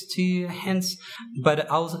benefits to hens, but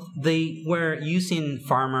also they were using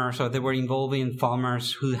farmers, or they were involving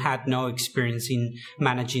farmers who had no experience in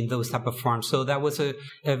managing those type of farms. So that was a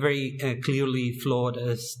very clearly flawed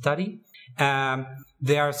study.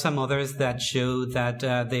 There are some others that show that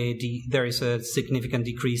there is a significant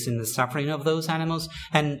decrease in the suffering of those animals.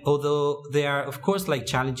 And although there are, of course, like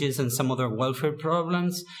challenges and some other welfare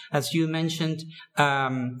problems, as you mentioned,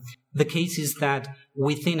 the case is that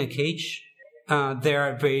within a cage, there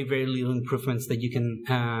are very, very little improvements that you can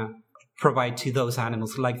provide to those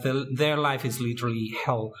animals. Like their life is literally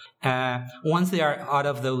hell. Once they are out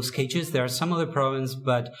of those cages, there are some other problems,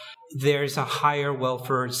 but there's a higher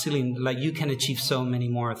welfare ceiling. Like you can achieve so many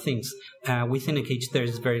more things. Within a cage,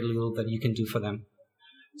 there's very little that you can do for them.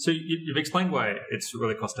 So you've explained why it's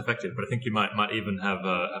really cost effective, but I think you might even have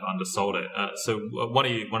undersold it. So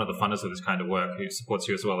one of the funders of this kind of work, who supports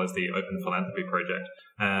you as well as the Open Philanthropy Project,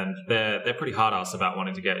 and they're pretty hard ass about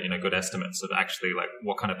wanting to get good estimates of actually like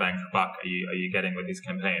what kind of bang for buck are you getting with these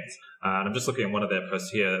campaigns. And I'm just looking at one of their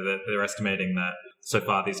posts here that they're estimating that so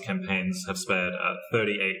far these campaigns have spared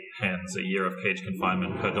 38 hens a year of cage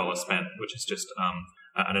confinement per dollar spent, which is just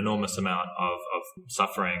an enormous amount of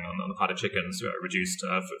suffering on the part of chickens reduced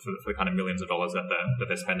for the kind of millions of dollars that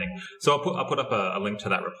they're spending. So I'll put up a link to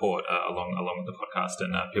that report along with the podcast,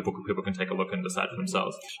 and people can take a look and decide for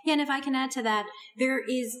themselves. Yeah, and if I can add to that, there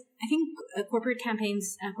is, I think corporate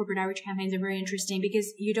outreach campaigns are very interesting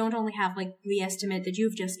because you don't only have like the estimate that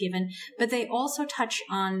you've just given, but they also touch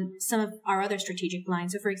on some of our other strategic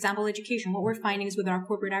lines. So for example, education. What we're finding is with our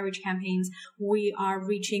corporate outreach campaigns, we are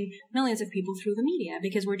reaching millions of people through the media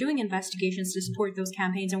because we're doing investigations to support those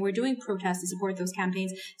campaigns and we're doing protests to support those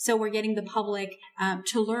campaigns. So we're getting the public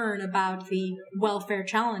to learn about the welfare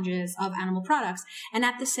challenges of animal products. And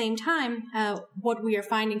at the same time, what we are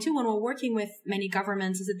finding too when we're working with many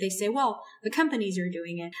governments is that they say, well, the companies are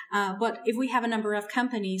doing it. But if we have a number of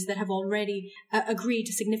companies that have already agreed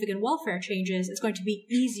to significant welfare changes, it's going to be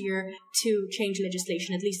easier to change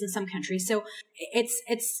legislation, at least in some countries. So it's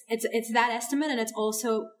that estimate. And it's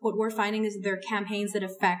also what we're finding is there are campaigns that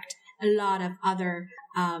affect a lot of other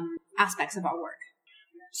aspects of our work.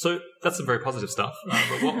 So that's some very positive stuff.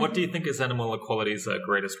 But what do you think is Animal Equality's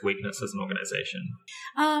greatest weakness as an organization?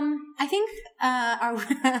 I think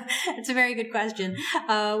it's a very good question.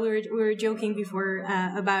 We were joking before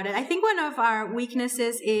about it. I think one of our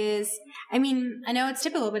weaknesses is, I mean, I know it's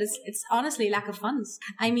typical, but it's honestly lack of funds.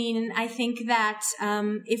 I mean, I think that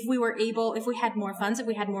if we had more funds, if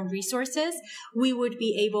we had more resources, we would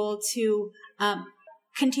be able to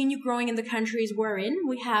continue growing in the countries we're in.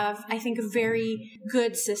 We have, I think, a very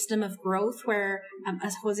good system of growth where,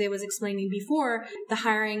 as Jose was explaining before, the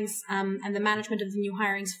hirings and the management of the new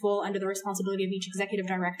hirings fall under the responsibility of each executive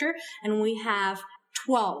director. And we have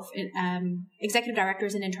 12 executive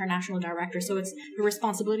directors and international directors. So it's the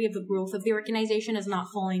responsibility of the growth of the organization is not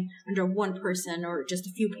falling under one person or just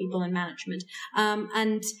a few people in management.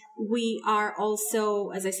 And we are also,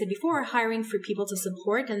 as I said before, hiring for people to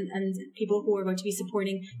support and people who are going to be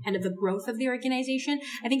supporting kind of the growth of the organization.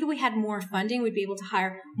 I think if we had more funding, we'd be able to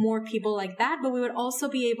hire more people like that, but we would also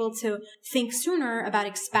be able to think sooner about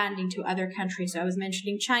expanding to other countries. So I was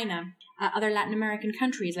mentioning China. Other Latin American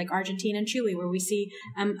countries like Argentina and Chile, where we see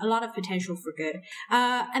a lot of potential for good.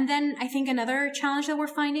 And then I think another challenge that we're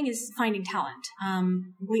finding is finding talent.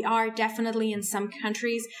 We are definitely in some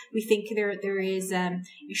countries, we think there is a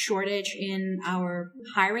shortage in our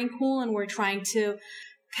hiring pool, and we're trying to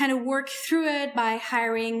kind of work through it by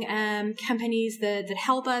hiring companies that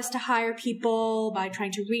help us to hire people, by trying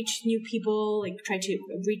to reach new people, like try to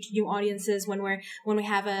reach new audiences when we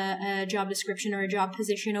have a job description or a job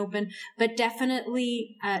position open. But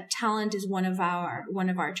definitely talent is one of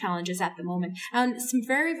our challenges at the moment. Some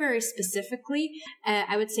very, very specifically,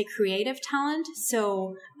 I would say creative talent.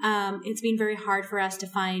 So it's been very hard for us to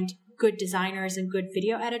find good designers and good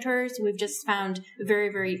video editors. We've just found a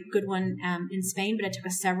very, very good one in Spain, but it took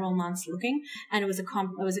us several months looking, and it was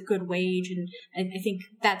a good wage, and I think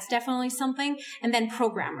that's definitely something. And then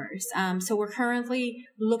programmers. So we're currently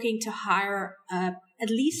looking to hire at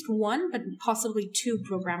least one, but possibly two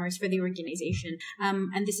programmers for the organization,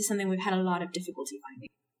 and this is something we've had a lot of difficulty finding.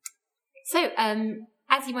 So,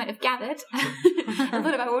 as you might have gathered, a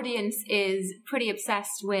lot of our audience is pretty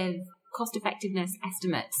obsessed with cost effectiveness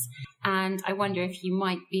estimates, and I wonder if you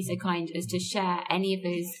might be so kind as to share any of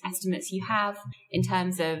those estimates you have in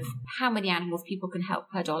terms of how many animals people can help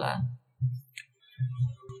per dollar.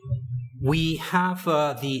 We have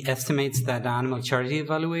the estimates that animal charity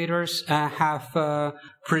evaluators have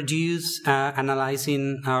produced,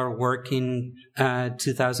 analyzing our work in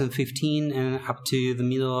 2015 and up to the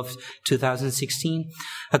middle of 2016.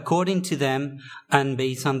 According to them, and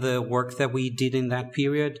based on the work that we did in that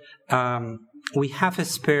period, we have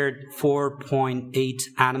spared 4.8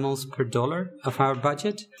 animals per dollar of our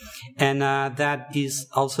budget, and that is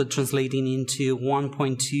also translating into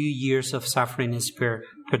 1.2 years of suffering spared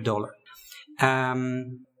per dollar.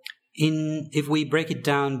 if we break it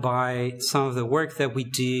down by some of the work that we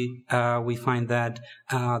do, we find that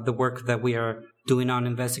the work that we are doing on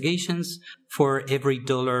investigations, for every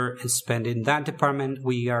dollar spent in that department,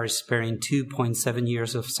 we are sparing 2.7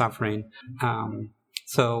 years of suffering.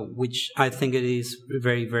 Which I think it is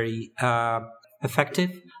very, very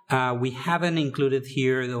effective. We haven't included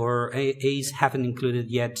here, or ACE haven't included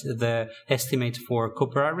yet, the estimate for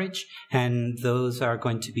corporate average, and those are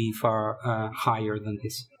going to be far higher than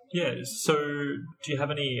this. Yeah, so do you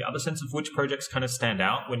have any other sense of which projects kind of stand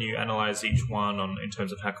out when you analyze each one in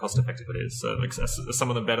terms of how cost effective it is? So like, are some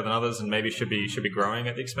of them better than others and maybe should be growing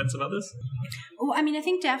at the expense of others? Well, I mean, I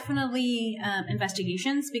think definitely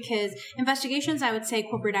investigations, because investigations, I would say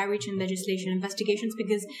corporate outreach and legislation investigations,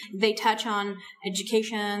 because they touch on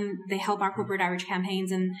education, they help our corporate outreach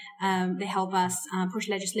campaigns, and they help us push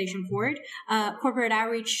legislation forward. Corporate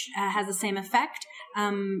outreach has the same effect.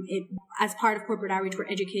 As part of corporate outreach, we're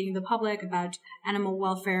educating the public about animal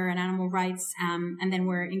welfare and animal rights, and then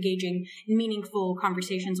we're engaging in meaningful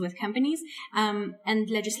conversations with companies and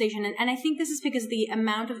legislation. And I think this is because the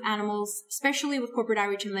amount of animals, especially with corporate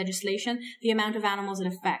outreach and legislation, the amount of animals it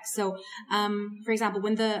affects. So, for example,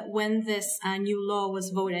 when this new law was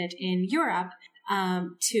voted in Europe,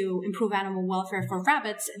 to improve animal welfare for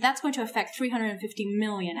rabbits, that's going to affect 350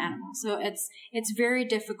 million animals. So it's very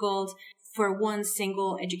difficult for one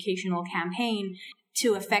single educational campaign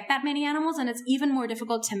to affect that many animals, and it's even more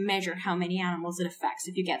difficult to measure how many animals it affects.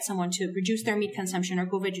 If you get someone to reduce their meat consumption or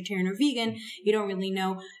go vegetarian or vegan, you don't really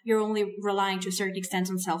know. You're only relying to a certain extent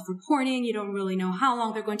on self-reporting. You don't really know how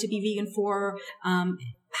long they're going to be vegan for,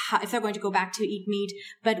 if they're going to go back to eat meat.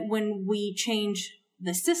 But when we change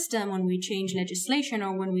the system, when we change legislation,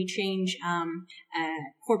 or when we change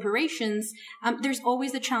corporations, there's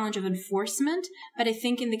always the challenge of enforcement. But I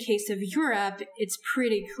think in the case of Europe, it's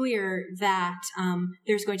pretty clear that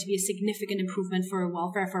there's going to be a significant improvement for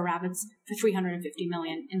welfare for rabbits for 350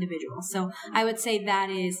 million individuals. So I would say that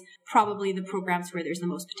is probably the programs where there's the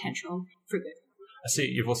most potential for good. I see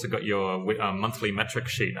you've also got your monthly metric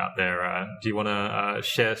sheet out there. Do you want to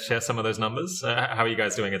share some of those numbers? How are you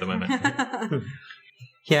guys doing at the moment?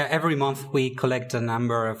 Yeah, every month we collect a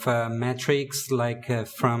number of metrics, like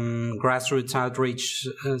from grassroots outreach,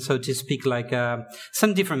 so to speak, like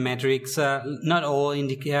some different metrics. Not all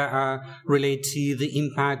relate to the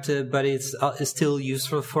impact, but it's still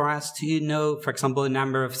useful for us to know, for example, the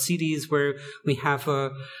number of cities where we have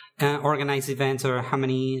organized events, or how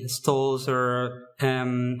many stalls, or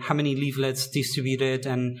how many leaflets distributed,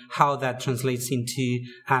 and how that translates into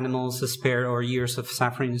animals spared or years of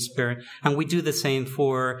suffering spared. And we do the same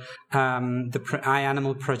for the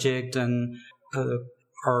iAnimal project and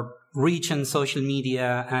our reach on social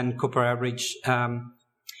media and corporate outreach.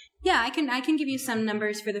 Yeah, I can give you some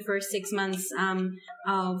numbers for the first 6 months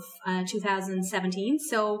of 2017.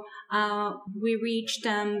 So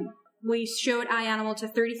we showed iAnimal to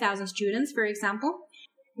 30,000 students, for example.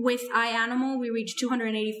 With iAnimal, we reached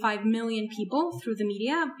 285 million people through the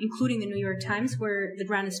media, including the New York Times, where they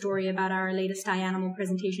ran a story about our latest iAnimal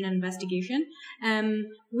presentation and investigation.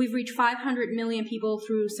 We've reached 500 million people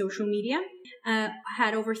through social media,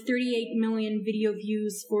 had over 38 million video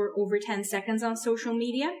views for over 10 seconds on social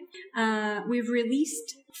media.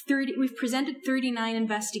 We've presented 39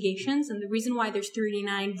 investigations, and the reason why there's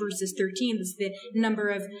 39 versus 13 is the number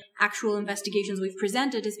of actual investigations we've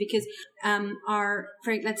presented is because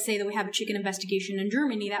let's say that we have a chicken investigation in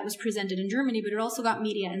Germany, that was presented in Germany, but it also got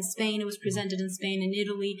media in Spain, it was presented in Spain, in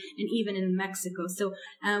Italy, and even in Mexico. So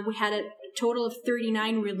we had a total of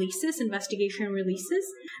 39 investigation releases.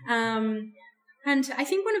 And I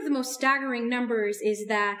think one of the most staggering numbers is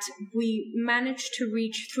that we managed to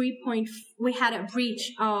reach we had a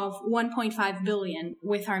reach of 1.5 billion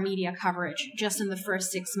with our media coverage just in the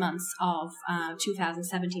first 6 months of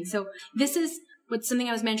 2017. So this is something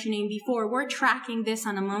I was mentioning before. We're tracking this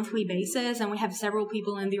on a monthly basis, and we have several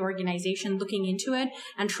people in the organization looking into it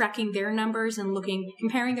and tracking their numbers and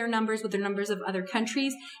comparing their numbers with the numbers of other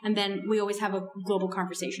countries. And then we always have a global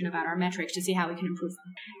conversation about our metrics to see how we can improve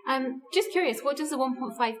them. Just curious, what does the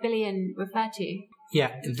 1.5 billion refer to?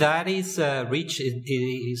 Yeah, that is reach. It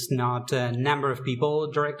is not a number of people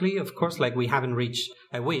directly, of course. Like we haven't reached.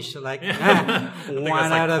 I wish, like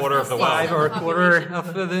one out of 5 or a quarter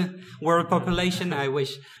of the world population. I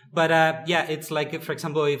wish, but yeah, it's like, for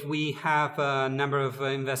example, if we have a number of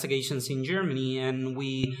investigations in Germany and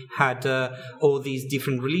we had all these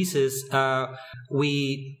different releases,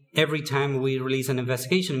 every time we release an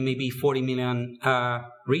investigation, maybe 40 million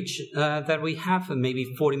reach that we have, and maybe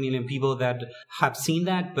 40 million people that have seen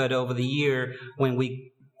that. But over the year, when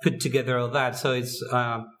we put together all that, so it's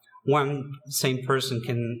one same person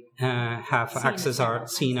can have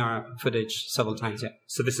seen our footage several times. Yeah.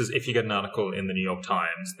 So this is, if you get an article in the New York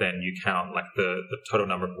Times, then you count like the total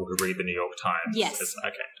number of people who read the New York Times. Yes.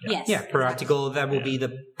 Okay. Yes. Yeah, per article, that will be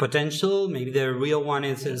the potential. Maybe the real one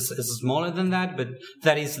is smaller than that, but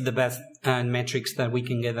that is the best metrics that we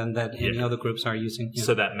can get and that any other groups are using. Yeah.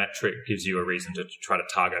 So that metric gives you a reason to try to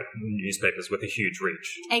target newspapers with a huge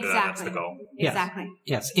reach. Exactly. That's the goal. Exactly.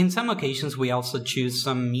 Yes. In some occasions, we also choose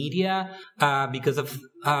some media because of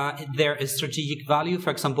their strategic value. For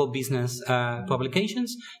example, business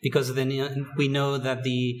publications, because then we know that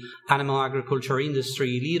the animal agriculture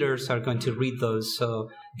industry leaders are going to read those. So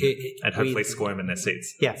and hopefully squirm in their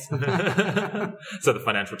seats. Yes. So the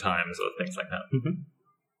Financial Times or things like that. Mm-hmm.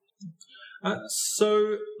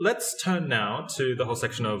 So let's turn now to the whole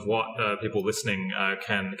section of what people listening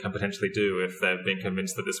can potentially do if they've been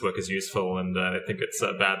convinced that this work is useful and they think it's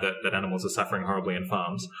bad that animals are suffering horribly in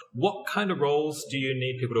farms. What kind of roles do you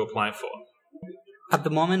need people to apply for? At the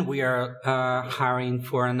moment, we are hiring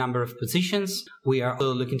for a number of positions. We are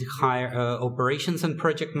also looking to hire operations and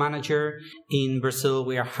project manager. In Brazil,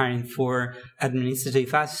 we are hiring for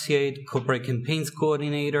administrative associate, corporate campaigns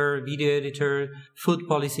coordinator, video editor, food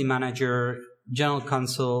policy manager, general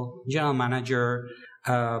counsel, general manager.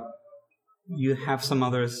 You have some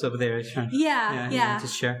others over there, Sharon. Yeah.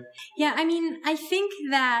 Just share. Yeah, I mean, I think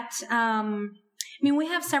that... we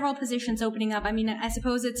have several positions opening up. I mean, I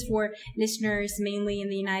suppose it's for listeners mainly in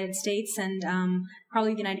the United States and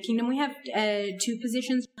probably the United Kingdom. We have 2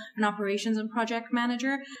 positions, an operations and project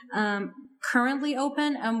manager, currently open.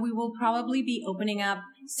 We will probably be opening up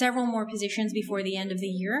several more positions before the end of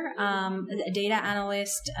the year. A data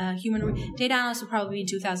analyst, data analyst will probably be in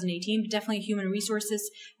 2018, but definitely a human resources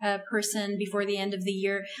person before the end of the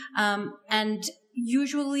year. And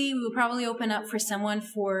usually we will probably open up for someone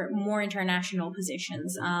for more international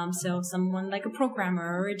positions. So someone like a programmer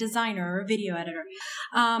or a designer or a video editor.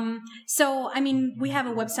 We have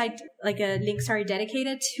a website, like a link,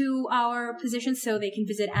 dedicated to our positions, so they can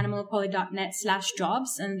visit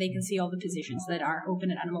animalequality.net/jobs and they can see all the positions that are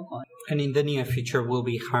open at Animal Quality. And in the near future, we'll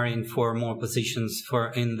be hiring for more positions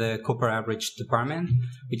in the corporate outreach department,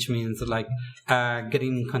 which means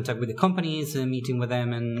getting in contact with the companies and meeting with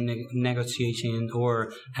them and negotiation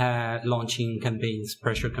or launching campaigns,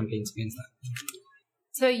 pressure campaigns against them.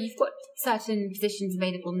 So you've got certain positions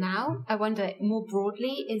available now. I wonder, more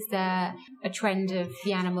broadly, is there a trend of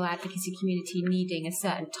the animal advocacy community needing a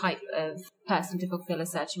certain type of person to fulfill a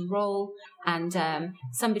certain role? And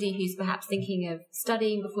somebody who's perhaps thinking of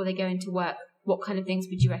studying before they go into work, what kind of things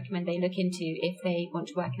would you recommend they look into if they want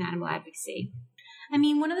to work in animal advocacy? I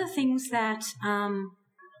mean, one of the things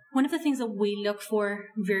that we look for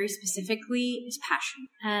very specifically is passion.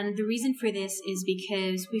 And the reason for this is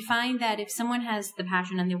because we find that if someone has the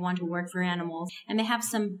passion and they want to work for animals and they have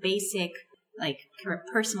some basic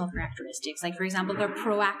personal characteristics, like for example, they're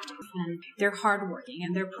proactive and they're hardworking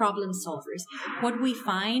and they're problem solvers, what we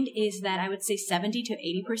find is that I would say 70 to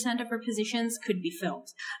 80% of our positions could be filled.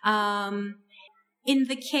 In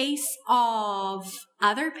the case of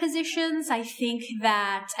other positions, I think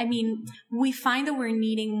that, we find that we're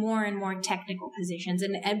needing more and more technical positions.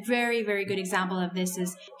 And a very, very good example of this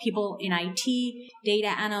is people in IT, data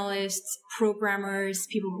analysts, programmers,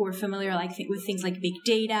 people who are familiar with things like big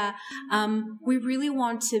data. We really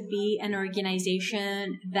want to be an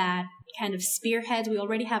organization that kind of spearheads. We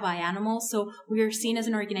already have iAnimals, so we are seen as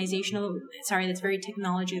an organization that's very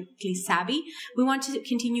technologically savvy. We want to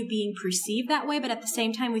continue being perceived that way, but at the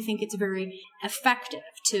same time, we think it's very effective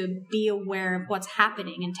to be aware of what's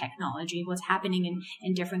happening in technology, what's happening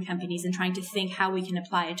in different companies, and trying to think how we can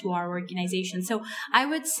apply it to our organization. So I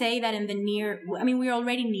would say that we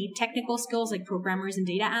already need technical skills like programmers and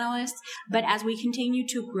data analysts, but as we continue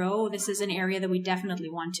to grow, this is an area that we definitely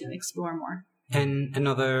want to explore more. And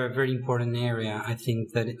another very important area, I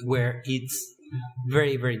think, that where it's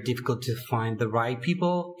very, very difficult to find the right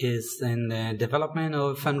people is in the development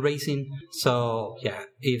of fundraising. So, yeah,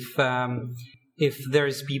 if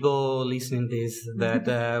there's people listening to this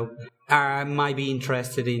that might be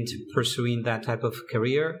interested in pursuing that type of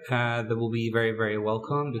career, that will be very, very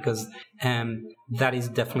welcome, because that is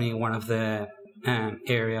definitely one of the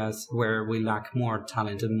areas where we lack more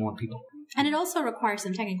talent and more people. And it also requires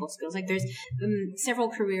some technical skills. Like there's several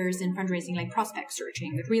careers in fundraising, like prospect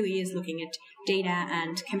searching, that really is looking at data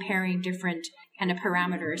and comparing different kind of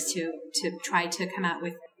parameters to try to come out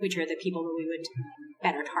with which are the people that we would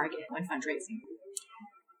better target when fundraising.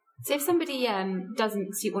 So if somebody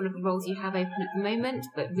doesn't suit one of the roles you have open at the moment,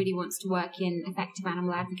 but really wants to work in effective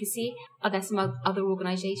animal advocacy, are there some other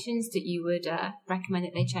organisations that you would recommend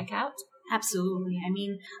that they check out? Absolutely. I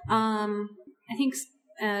mean, I think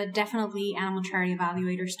definitely animal charity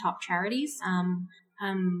evaluators top charities.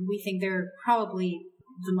 We think they're probably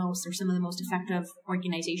the most or some of the most effective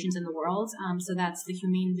organizations in the world. So that's the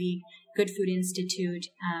Humane League, Good Food Institute,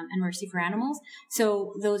 and Mercy for Animals.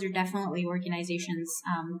 So those are definitely organizations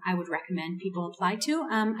I would recommend people apply to.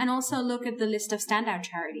 And also look at the list of standout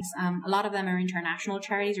charities. A lot of them are international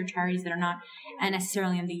charities or charities that are not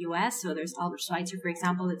necessarily in the US. So there's Albert Schweitzer, for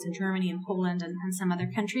example, that's in Germany and Poland and some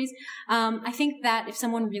other countries. I think that if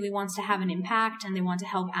someone really wants to have an impact and they want to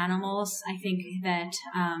help animals, I think that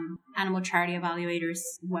Animal Charity Evaluators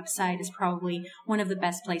website is probably one of the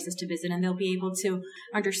best places to visit, and they'll be able to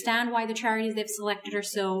understand why the charities they've selected are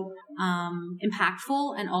so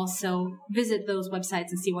impactful, and also visit those websites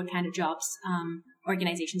and see what kind of jobs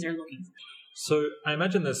organizations are looking for. So I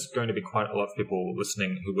imagine there's going to be quite a lot of people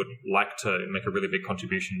listening who would like to make a really big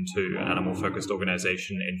contribution to an animal-focused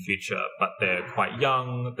organization in future, but they're quite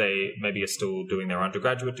young, they maybe are still doing their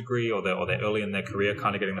undergraduate degree, or they're early in their career,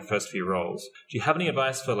 kind of getting the first few roles. Do you have any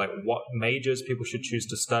advice for like what majors people should choose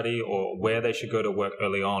to study, or where they should go to work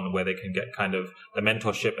early on, where they can get kind of the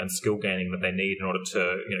mentorship and skill gaining that they need in order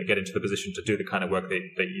to get into the position to do the kind of work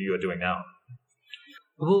that you are doing now?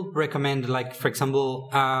 We'll recommend, like, for example,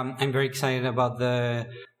 I'm very excited about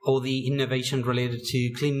all the innovation related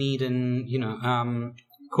to clean meat and,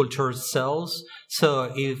 cultured cells.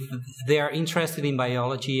 So if they are interested in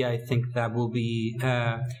biology, I think that will be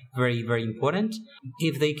very, very important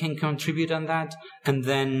if they can contribute on that. And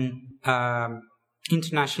then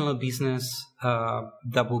international business,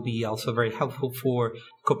 that will be also very helpful for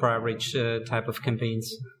corporate rich type of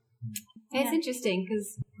campaigns. It's interesting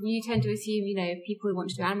because you tend to assume, people who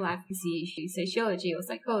want to do animal advocacy should do sociology or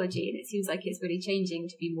psychology, and it seems like it's really changing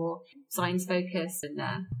to be more science-focused and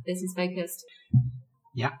business-focused.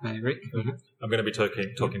 Yeah, I agree. Mm-hmm. I'm going to be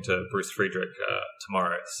talking to Bruce Friedrich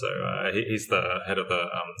tomorrow. So he's the head of the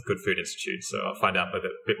Good Food Institute, so I'll find out a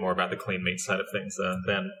bit more about the clean meat side of things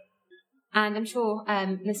then. And I'm sure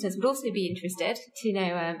listeners would also be interested to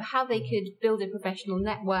know how they could build a professional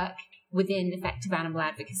network within effective animal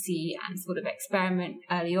advocacy and sort of experiment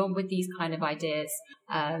early on with these kind of ideas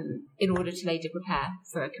in order to later prepare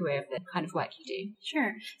for a career of the kind of work you do.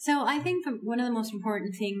 Sure. So I think one of the most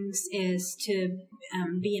important things is to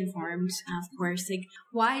be informed, of course. Like,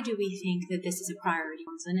 why do we think that this is a priority?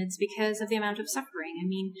 And it's because of the amount of suffering. I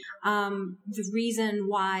mean, the reason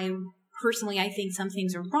why personally I think some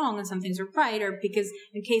things are wrong and some things are right, or because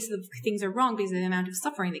in case of things are wrong because of the amount of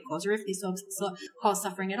suffering they cause, or if they cause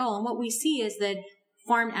suffering at all. And what we see is that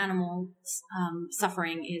farmed animals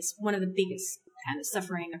suffering is one of the biggest kind of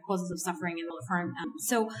suffering or causes of suffering in the farm.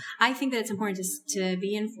 So I think that it's important to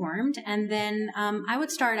be informed. And then I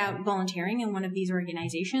would start out volunteering in one of these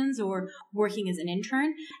organizations or working as an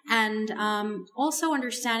intern, and also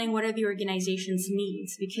understanding what are the organization's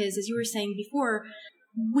needs. Because as you were saying before,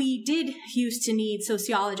 we did used to need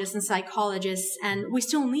sociologists and psychologists, and we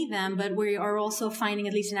still need them, but we are also finding,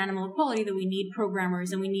 at least in animal equality, that we need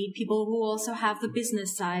programmers and we need people who also have the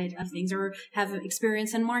business side of things or have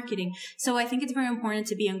experience in marketing. So I think it's very important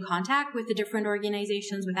to be in contact with the different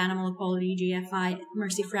organizations, with Animal Equality, GFI,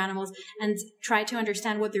 Mercy for Animals, and try to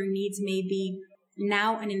understand what their needs may be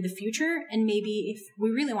now and in the future. And maybe if we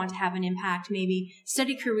really want to have an impact, maybe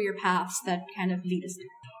study career paths that kind of lead us there.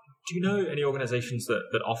 Do you know any organizations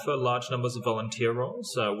that offer large numbers of volunteer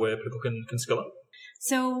roles where people can skill up?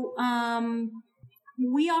 So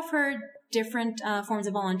we offer different forms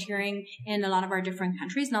of volunteering in a lot of our different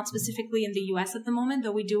countries, not specifically in the US at the moment,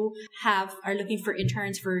 though we are looking for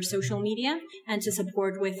interns for social media and to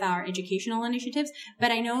support with our educational initiatives.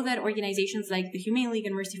 But I know that organizations like the Humane League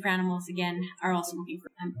and Mercy for Animals, again, are also looking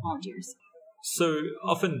for volunteers. So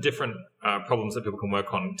often different problems that people can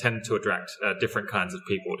work on tend to attract different kinds of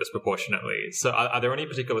people disproportionately. So are there any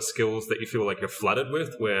particular skills that you feel like you're flooded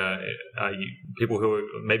with where people who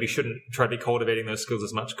maybe shouldn't try to be cultivating those skills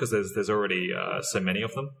as much because there's already so many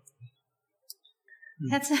of them?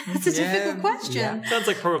 That's a difficult question. Yeah. Sounds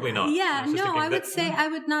like probably not. Yeah, no, I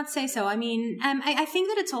would not say so. I mean, I think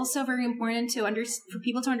that it's also very important for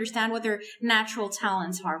people to understand what their natural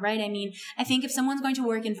talents are, right? I mean, I think if someone's going to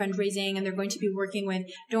work in fundraising and they're going to be working with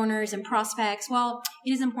donors and prospects, well,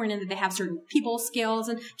 it is important that they have certain people skills,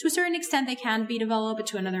 and to a certain extent they can be developed, but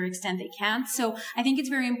to another extent they can't. So I think it's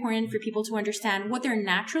very important for people to understand what they're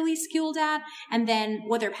naturally skilled at and then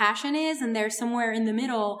what their passion is, and they're somewhere in the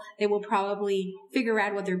middle, they will probably figure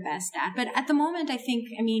out what they're best at. But at the moment, I think,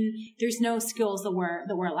 there's no skills that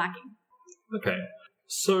we're lacking. Okay.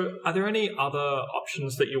 So are there any other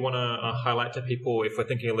options that you want to highlight to people if we're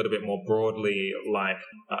thinking a little bit more broadly, like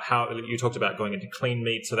how you talked about going into clean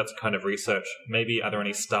meat, so that's kind of research. Maybe are there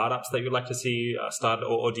any startups that you'd like to see started,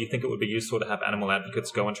 or do you think it would be useful to have animal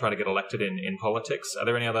advocates go and try to get elected in politics? Are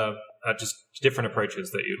there any other just different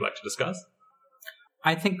approaches that you'd like to discuss?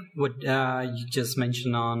 I think what you just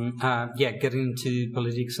mentioned on, getting into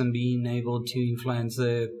politics and being able to influence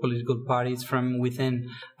the political parties from within,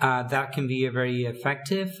 that can be a very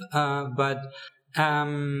effective, but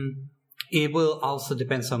it will also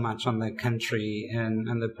depend so much on the country and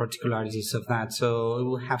the particularities of that. So it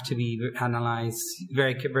will have to be analyzed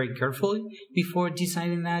very, very carefully before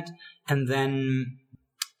deciding that. And then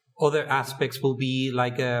other aspects will be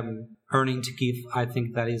like earning to give. I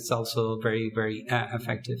think that is also very, very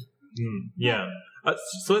effective. Yeah.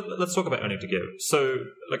 So let's talk about earning to give. So,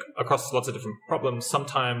 like, across lots of different problems,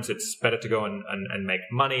 sometimes it's better to go and make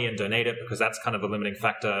money and donate it because that's kind of a limiting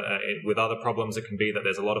factor. With other problems, it can be that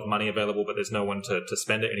there's a lot of money available, but there's no one to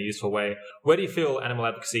spend it in a useful way. Where do you feel animal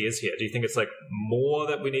advocacy is here? Do you think it's like more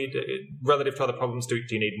that we need relative to other problems? Do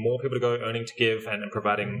you need more people to go earning to give and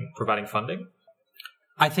providing funding?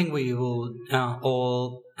 I think we will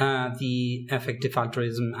all the effective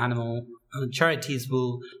altruism animal charities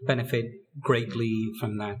will benefit greatly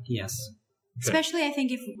from that. Yes. Especially, I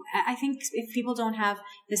think if people don't have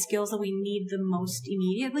the skills that we need the most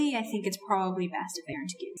immediately, I think it's probably best if they earn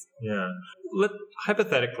to give. Yeah.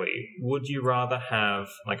 Hypothetically, would you rather have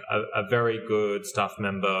like a very good staff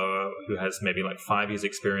member who has maybe like 5 years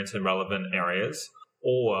experience in relevant areas,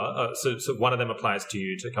 or so one of them applies to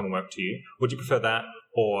you to come and work to you? Would you prefer that,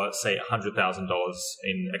 or say $100,000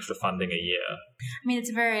 in extra funding a year? I mean, it's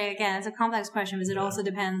a complex question because it also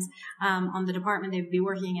depends on the department they'd be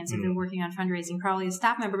working in. So if they're working on fundraising, probably a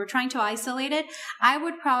staff member. But trying to isolate it, I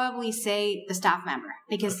would probably say the staff member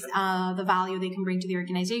because the value they can bring to the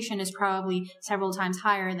organization is probably several times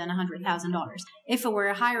higher than $100,000. If it were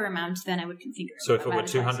a higher amount, then I would configure it. So if it were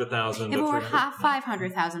 $200,000, if it were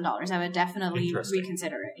 $500,000, I would definitely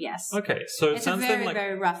reconsider it. Yes. Okay, so it's a very,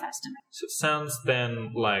 very rough estimate. So it sounds then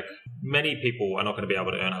like many people are not going to be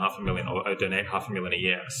able to earn $500,000 or donate $500,000 a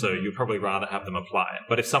year. So you'd probably rather have them apply.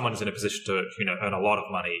 But if someone's in a position to, earn a lot of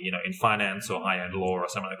money, in finance or high-end law or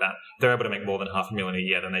something like that, they're able to make more than $500,000 a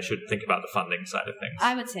year, then they should think about the funding side of things.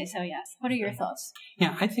 I would say so, yes. What are your thoughts?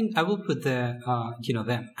 Yeah, I think I will put the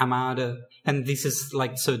amount of, and this is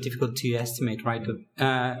like so difficult to estimate, right?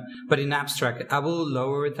 But in abstract, I will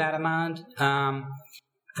lower that amount.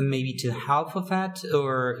 And maybe to half of that,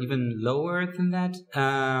 or even lower than that.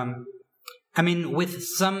 I mean,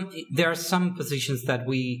 there are some positions that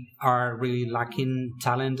we are really lacking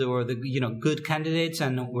talent or good candidates,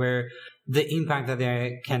 and where the impact that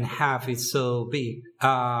they can have is so big.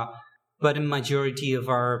 But in majority of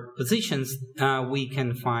our positions, we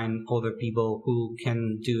can find other people who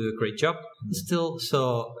can do a great job still.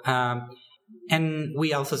 So, and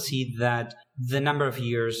we also see that the number of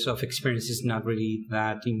years of experience is not really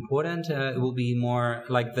that important. It will be more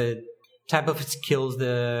like the type of skills,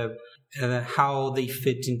 how they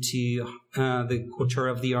fit into the culture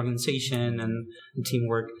of the organization and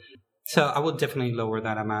teamwork. So I would definitely lower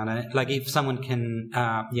that amount. Like if someone can,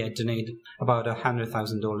 donate about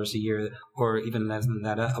 $100,000 a year or even less than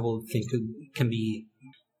that, I will think it can be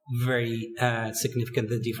very significant,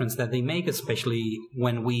 the difference that they make, especially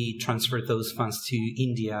when we transfer those funds to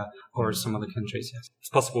India or some other countries. Yes. It's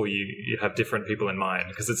possible you have different people in mind,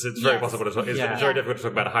 because it's very possible to talk. It's very difficult to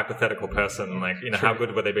talk about a hypothetical person, like how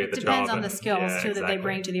good would they be at the job. Depends on the skills that they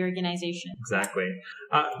bring to the organization. Exactly.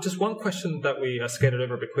 Just one question that we skated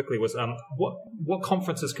over a bit quickly was what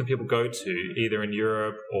conferences can people go to, either in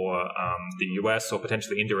Europe or the US or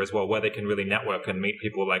potentially India as well, where they can really network and meet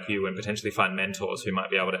people like you and potentially find mentors who might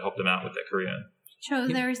be able to help them out with their career? So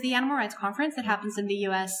there's the Animal Rights Conference that happens in the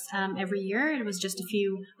U.S. Every year. It was just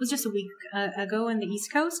a week ago in the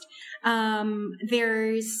East Coast.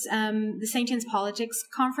 There's the Sentience Politics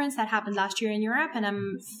Conference that happened last year in Europe, and I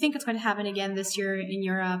think it's going to happen again this year in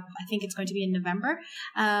Europe. I think it's going to be in November.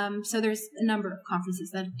 So there's a number of conferences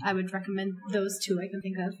that I would recommend. Those two I can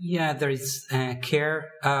think of. Yeah, there is CARE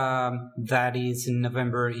that is in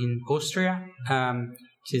November in Austria,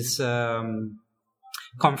 which is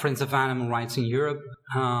Conference of Animal Rights in Europe.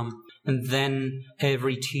 And then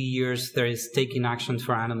every 2 years there is Taking Action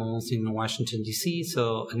for Animals in Washington, D.C.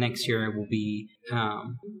 So next year will be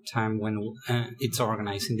time when it's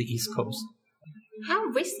organized in the East Coast. How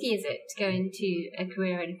risky is it to go into a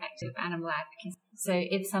career in effective animal advocacy? So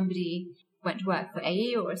if somebody went to work for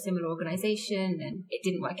AE or a similar organization and it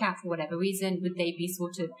didn't work out for whatever reason, would they be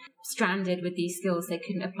sort of stranded with these skills they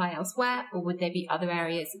couldn't apply elsewhere, or would there be other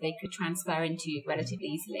areas that they could transfer into relatively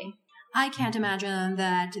easily? I can't imagine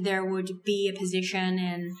that there would be a position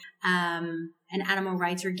in an animal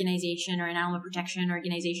rights organization or an animal protection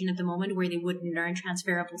organization at the moment where they wouldn't learn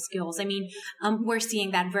transferable skills. I mean, we're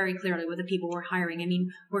seeing that very clearly with the people we're hiring. I mean,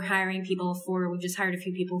 we've just hired a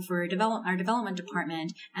few people for our development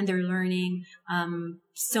department, and they're learning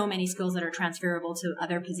so many skills that are transferable to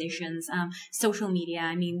other positions. Social media,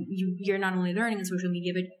 I mean, you're not only learning in social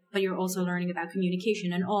media, but you're also learning about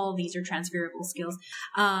communication, and all these are transferable skills.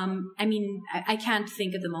 I mean, I can't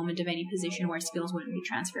think at the moment of any position where skills wouldn't be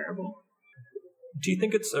transferable. Do you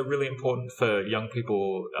think it's really important for young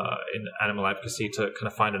people in animal advocacy to kind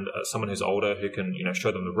of find someone who's older who can,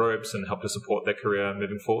 show them the ropes and help to support their career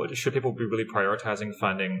moving forward? Should people be really prioritizing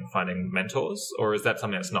finding mentors, or is that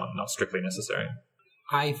something that's not strictly necessary?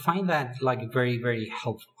 I find that very, very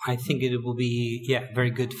helpful. I think it will be,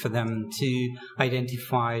 very good for them to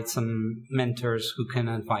identify some mentors who can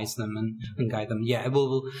advise them and guide them. Yeah,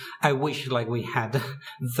 I wish we had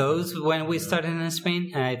those when we started in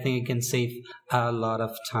Spain, and I think it can save a lot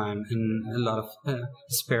of time and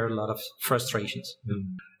spare a lot of frustrations.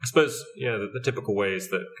 Mm. I suppose, the typical ways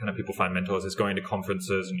that kind of people find mentors is going to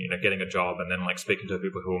conferences and, getting a job and then speaking to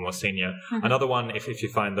people who are more senior. Mm-hmm. Another one, if you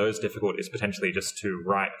find those difficult, is potentially just to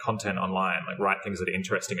write content online, write things that are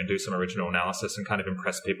interesting and do some original analysis and kind of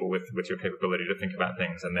impress people with your capability to think about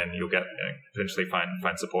things, and then you'll get, potentially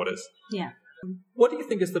find supporters. Yeah. What do you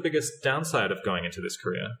think is the biggest downside of going into this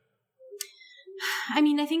career? I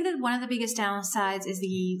mean, I think that one of the biggest downsides is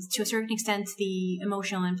to a certain extent, the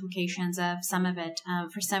emotional implications of some of it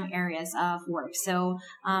for some areas of work. So,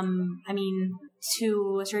 I mean,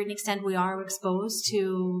 to a certain extent, we are exposed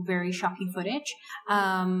to very shocking footage,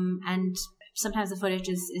 and sometimes the footage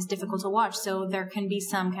is difficult to watch. So there can be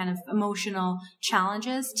some kind of emotional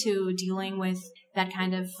challenges to dealing with that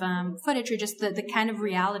kind of footage, or just the kind of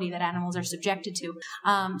reality that animals are subjected to.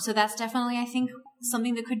 So that's definitely, I think,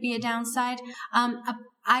 something that could be a downside.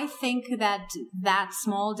 I think that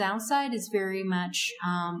small downside is very much,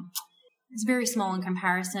 it's very small in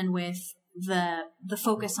comparison with the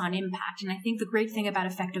focus on impact. And I think the great thing about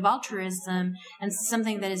effective altruism, and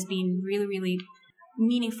something that has been really, really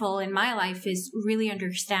meaningful in my life, is really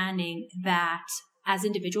understanding that as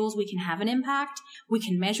individuals, we can have an impact, we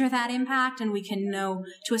can measure that impact, and we can know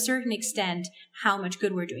to a certain extent how much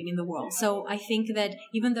good we're doing in the world. So I think that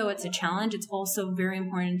even though it's a challenge, it's also very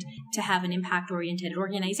important to have an impact-oriented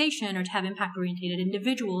organization, or to have impact-oriented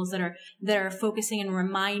individuals that are focusing and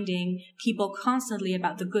reminding people constantly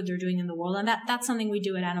about the good they're doing in the world. And that's something we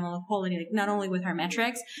do at Animal Equality, not only with our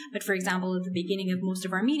metrics, but for example, at the beginning of most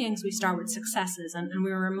of our meetings, we start with successes, and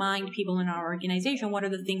we remind people in our organization what are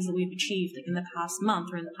the things that we've achieved in the past month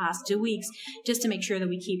or in the past 2 weeks, just to make sure that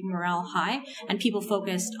we keep morale high and people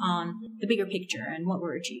focused on the bigger picture and what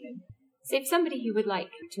we're achieving. So if somebody who would like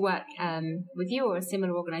to work with you or a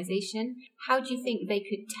similar organization, how do you think they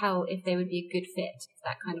could tell if they would be a good fit for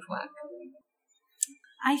that kind of work?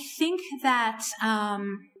 I think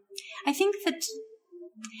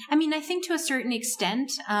to a certain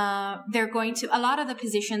extent, a lot of the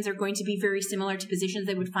positions are going to be very similar to positions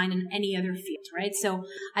they would find in any other field, right? So,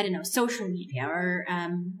 I don't know, social media, or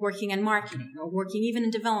working in marketing, or working even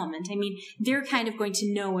in development. I mean, they're kind of going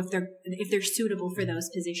to know if they're suitable for those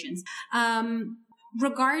positions.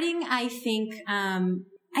 Regarding, I think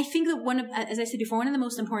that as I said before, one of the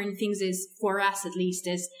most important things is, for us at least,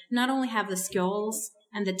 is not only have the skills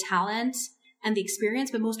and the talent and the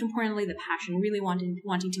experience, but most importantly, the passion, really wanting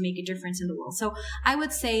to make a difference in the world. So I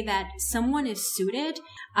would say that someone is suited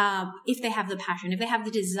if they have the passion, if they have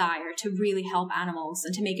the desire to really help animals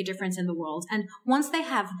and to make a difference in the world. And once they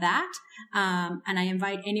have that, and I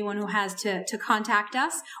invite anyone who has to contact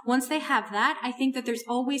us, once they have that, I think that there's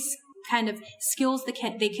always kind of skills that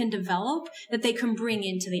they can develop that they can bring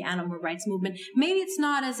into the animal rights movement. Maybe it's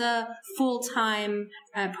not as a full-time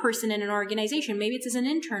person in an organization. Maybe it's as an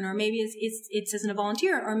intern, or maybe it's as a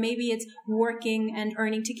volunteer, or maybe it's working and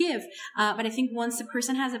earning to give. But I think once a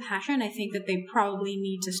person has a passion, I think that they probably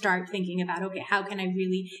need to start thinking about, okay, how can I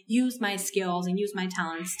really use my skills and use my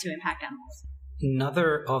talents to impact animals?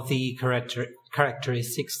 Another of the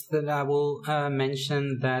characteristics that I will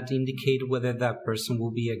mention that indicate whether that person will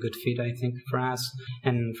be a good fit, I think, for us,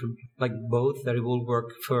 and for both, that it will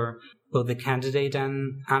work for both the candidate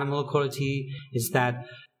and Animal Equality, is that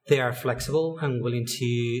they are flexible and willing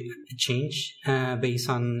to change based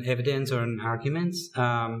on evidence or on arguments.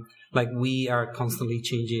 like we are constantly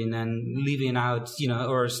changing and leaving out,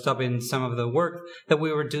 or stopping some of the work that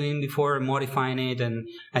we were doing before, modifying it. And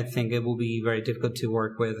I think it will be very difficult to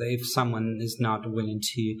work with if someone is not willing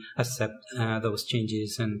to accept those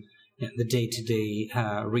changes and the day-to-day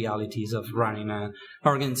realities of running an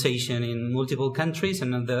organization in multiple countries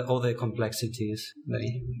and all the complexities that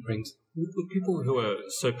it brings. With people who are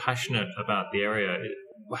so passionate about the area,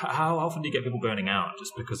 how often do you get people burning out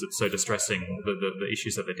just because it's so distressing, the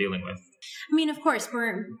issues that they're dealing with? I mean, of course,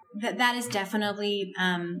 that's definitely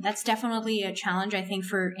a challenge, I think,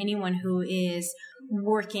 for anyone who is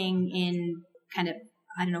working in kind of,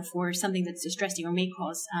 I don't know, for something that's distressing or may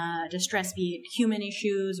cause distress, be it human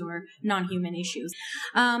issues or non-human issues.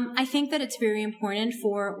 I think that it's very important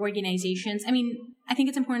for organizations. I mean, I think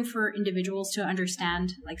it's important for individuals to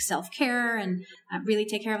understand like self-care and really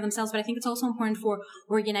take care of themselves. But I think it's also important for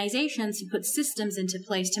organizations to put systems into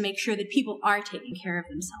place to make sure that people are taking care of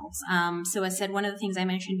themselves. So as said, one of the things I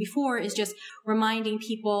mentioned before is just reminding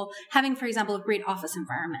people, having, for example, a great office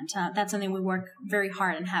environment. That's something we work very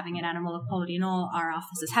hard on having at Animal Equality in all our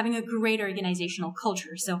offices, having a great organizational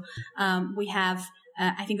culture. So we have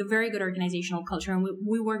I think, a very good organizational culture, and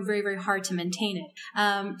we work very, very hard to maintain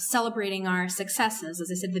it. Celebrating our successes, as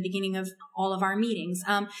I said at the beginning of all of our meetings.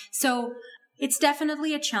 So it's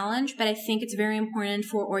definitely a challenge, but I think it's very important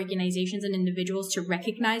for organizations and individuals to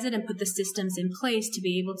recognize it and put the systems in place to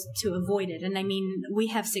be able to avoid it. And I mean, we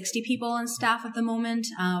have 60 people on staff at the moment.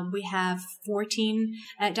 We have 14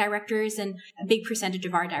 directors, and a big percentage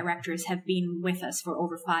of our directors have been with us for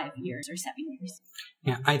over 5 years or 7 years.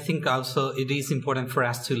 Yeah, I think also it is important for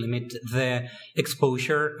us to limit the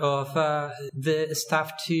exposure of the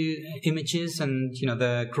staff to images and,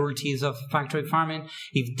 the cruelties of factory farming.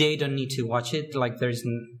 If they don't need to watch it, like there's,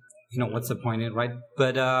 what's the point in it, right?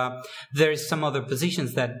 But there's some other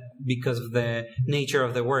positions that, because of the nature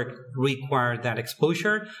of the work, require that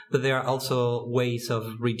exposure. But there are also ways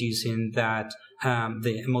of reducing that,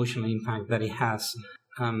 the emotional impact that it has.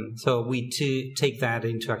 So we too take that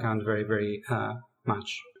into account very, very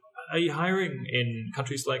much. Are you hiring in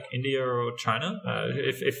countries like India or China?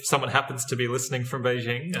 If someone happens to be listening from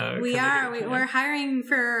Beijing, we're hiring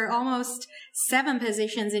for almost 7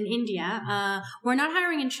 positions in India. We're not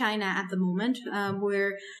hiring in China at the moment.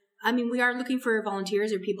 We are looking for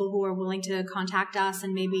volunteers or people who are willing to contact us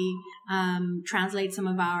and maybe translate some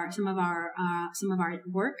of our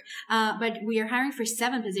work. But we are hiring for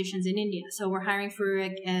 7 positions in India. So we're hiring for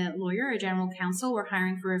a lawyer, a general counsel. We're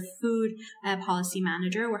hiring for a food policy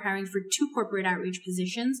manager. We're hiring for 2 corporate outreach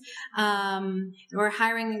positions. We're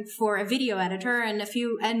hiring for a video editor and a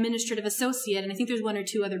few administrative associate. And I think there's 1 or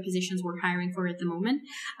 2 other positions we're hiring for at the moment.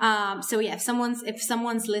 So yeah, if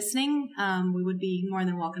someone's listening, we would be more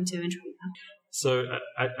than welcome to interview them. So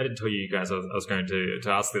I didn't tell you guys I was going to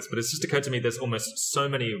ask this, but it's just occurred to me there's almost so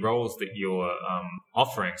many roles that you're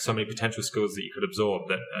offering, so many potential skills that you could absorb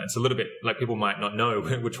that it's a little bit like people might not know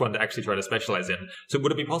which one to actually try to specialize in. So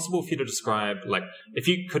would it be possible for you to describe, like, if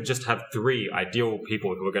you could just have 3 ideal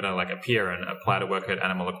people who are going to like appear and apply to work at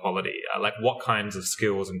Animal Equality, like what kinds of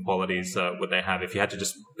skills and qualities would they have if you had to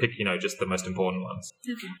just pick, just the most important ones?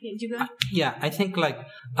 Okay, do you go? Yeah, I think like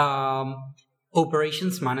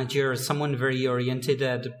operations manager, someone very oriented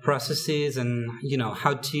at processes and,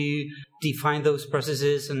 how to define those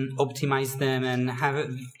processes and optimize them and have a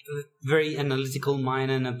very analytical mind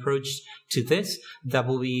and approach to this. That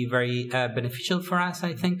will be very beneficial for us,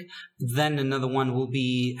 I think. Then another one will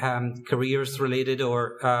be careers related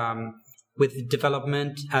or with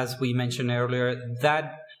development, as we mentioned earlier.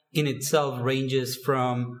 That in itself ranges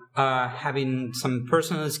from having some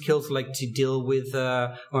personal skills like to deal with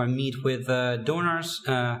or meet with donors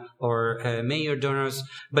or major donors,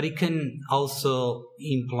 but it can also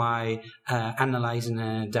imply analyzing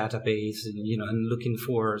a database, and looking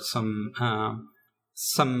for some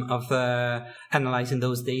of the analyzing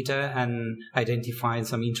those data and identifying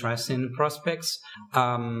some interesting prospects.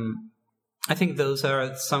 I think those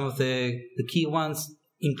are some of the key ones,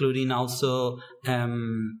 including also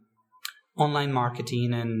online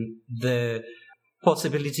marketing and the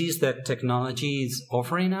possibilities that technology is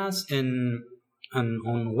offering us on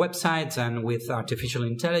websites and with artificial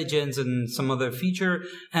intelligence and some other feature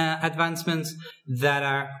advancements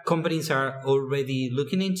that companies are already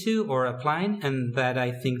looking into or applying, and that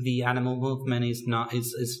I think the animal movement is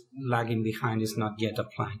lagging behind, is not yet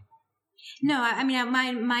applying. No, I mean,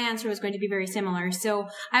 my answer was going to be very similar. So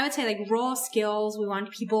I would say like raw skills. We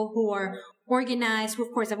want people who are organized, who,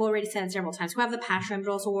 of course, I've already said it several times, who have the passion,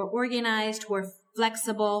 but also who are organized, who are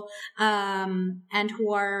flexible, and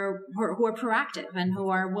who are proactive and who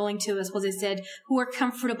are willing to, as Jose said, who are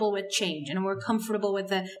comfortable with change and who are comfortable with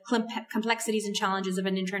the complexities and challenges of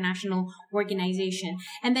an international organization.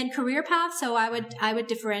 And then career paths. So I would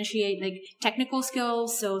differentiate like technical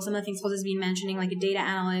skills. So some of the things Jose's been mentioning, like a data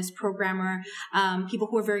analyst, programmer, people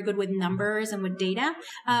who are very good with numbers and with data.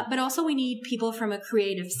 But also we need people from a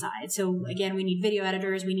creative side. So again, we need video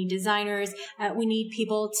editors, we need designers, we need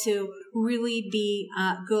people to really be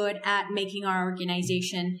good at making our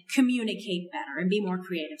organization communicate better and be more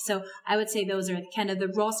creative. So I would say those are kind of the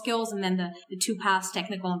raw skills, and then the two paths,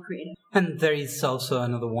 technical and creative. And there is also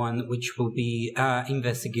another one, which will be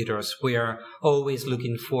investigators. We are always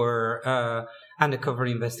looking for undercover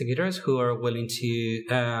investigators who are willing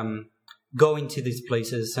to go into these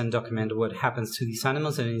places and document what happens to these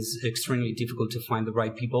animals, and it's extremely difficult to find the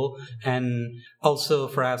right people. And also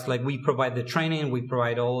for us, like, we provide the training, we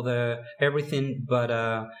provide all the everything, but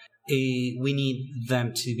we need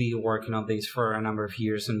them to be working on this for a number of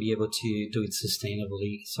years and be able to do it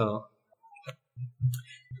sustainably. So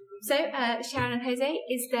Sharon and Jose,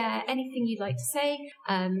 is there anything you'd like to say?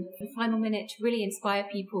 The final minute to really inspire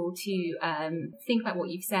people to think about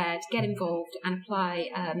what you've said, get involved, and apply.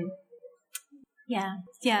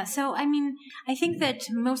 Yeah. So, I mean, I think that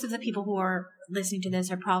most of the people who are listening to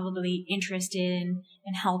this are probably interested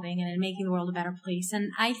in helping and in making the world a better place.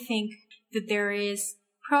 And I think that there is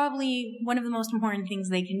probably one of the most important things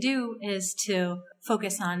they can do is to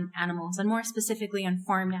focus on animals, and more specifically on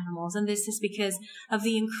farmed animals. And this is because of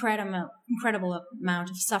the incredible amount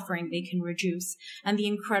of suffering they can reduce and the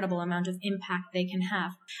incredible amount of impact they can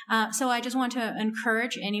have. So I just want to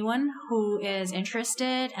encourage anyone who is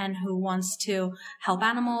interested and who wants to help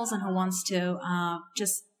animals and who wants to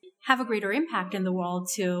just have a greater impact in the world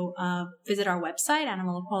to visit our website,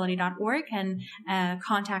 animalequality.org, and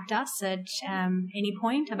contact us at any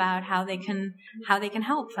point about how they can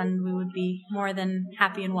help, and we would be more than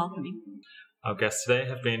happy and welcoming. Our guests today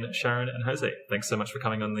have been Sharon and Jose. Thanks so much for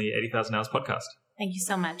coming on the 80,000 Hours podcast. Thank you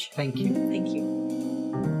so much. thank you. Thank you.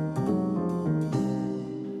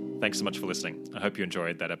 Thanks so much for listening. I hope you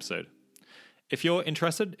enjoyed that episode. If you're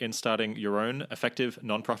interested in starting your own effective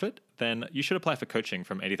nonprofit, then you should apply for coaching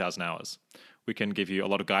from 80,000 Hours. We can give you a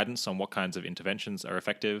lot of guidance on what kinds of interventions are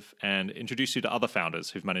effective and introduce you to other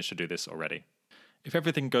founders who've managed to do this already. If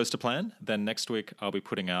everything goes to plan, then next week I'll be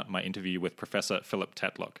putting out my interview with Professor Philip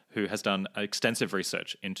Tetlock, who has done extensive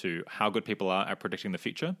research into how good people are at predicting the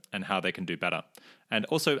future and how they can do better, and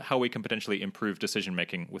also how we can potentially improve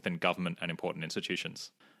decision-making within government and important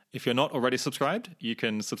institutions. If you're not already subscribed, you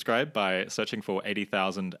can subscribe by searching for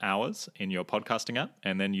 80,000 Hours in your podcasting app,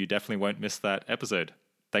 and then you definitely won't miss that episode.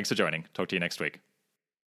 Thanks for joining. Talk to you next week.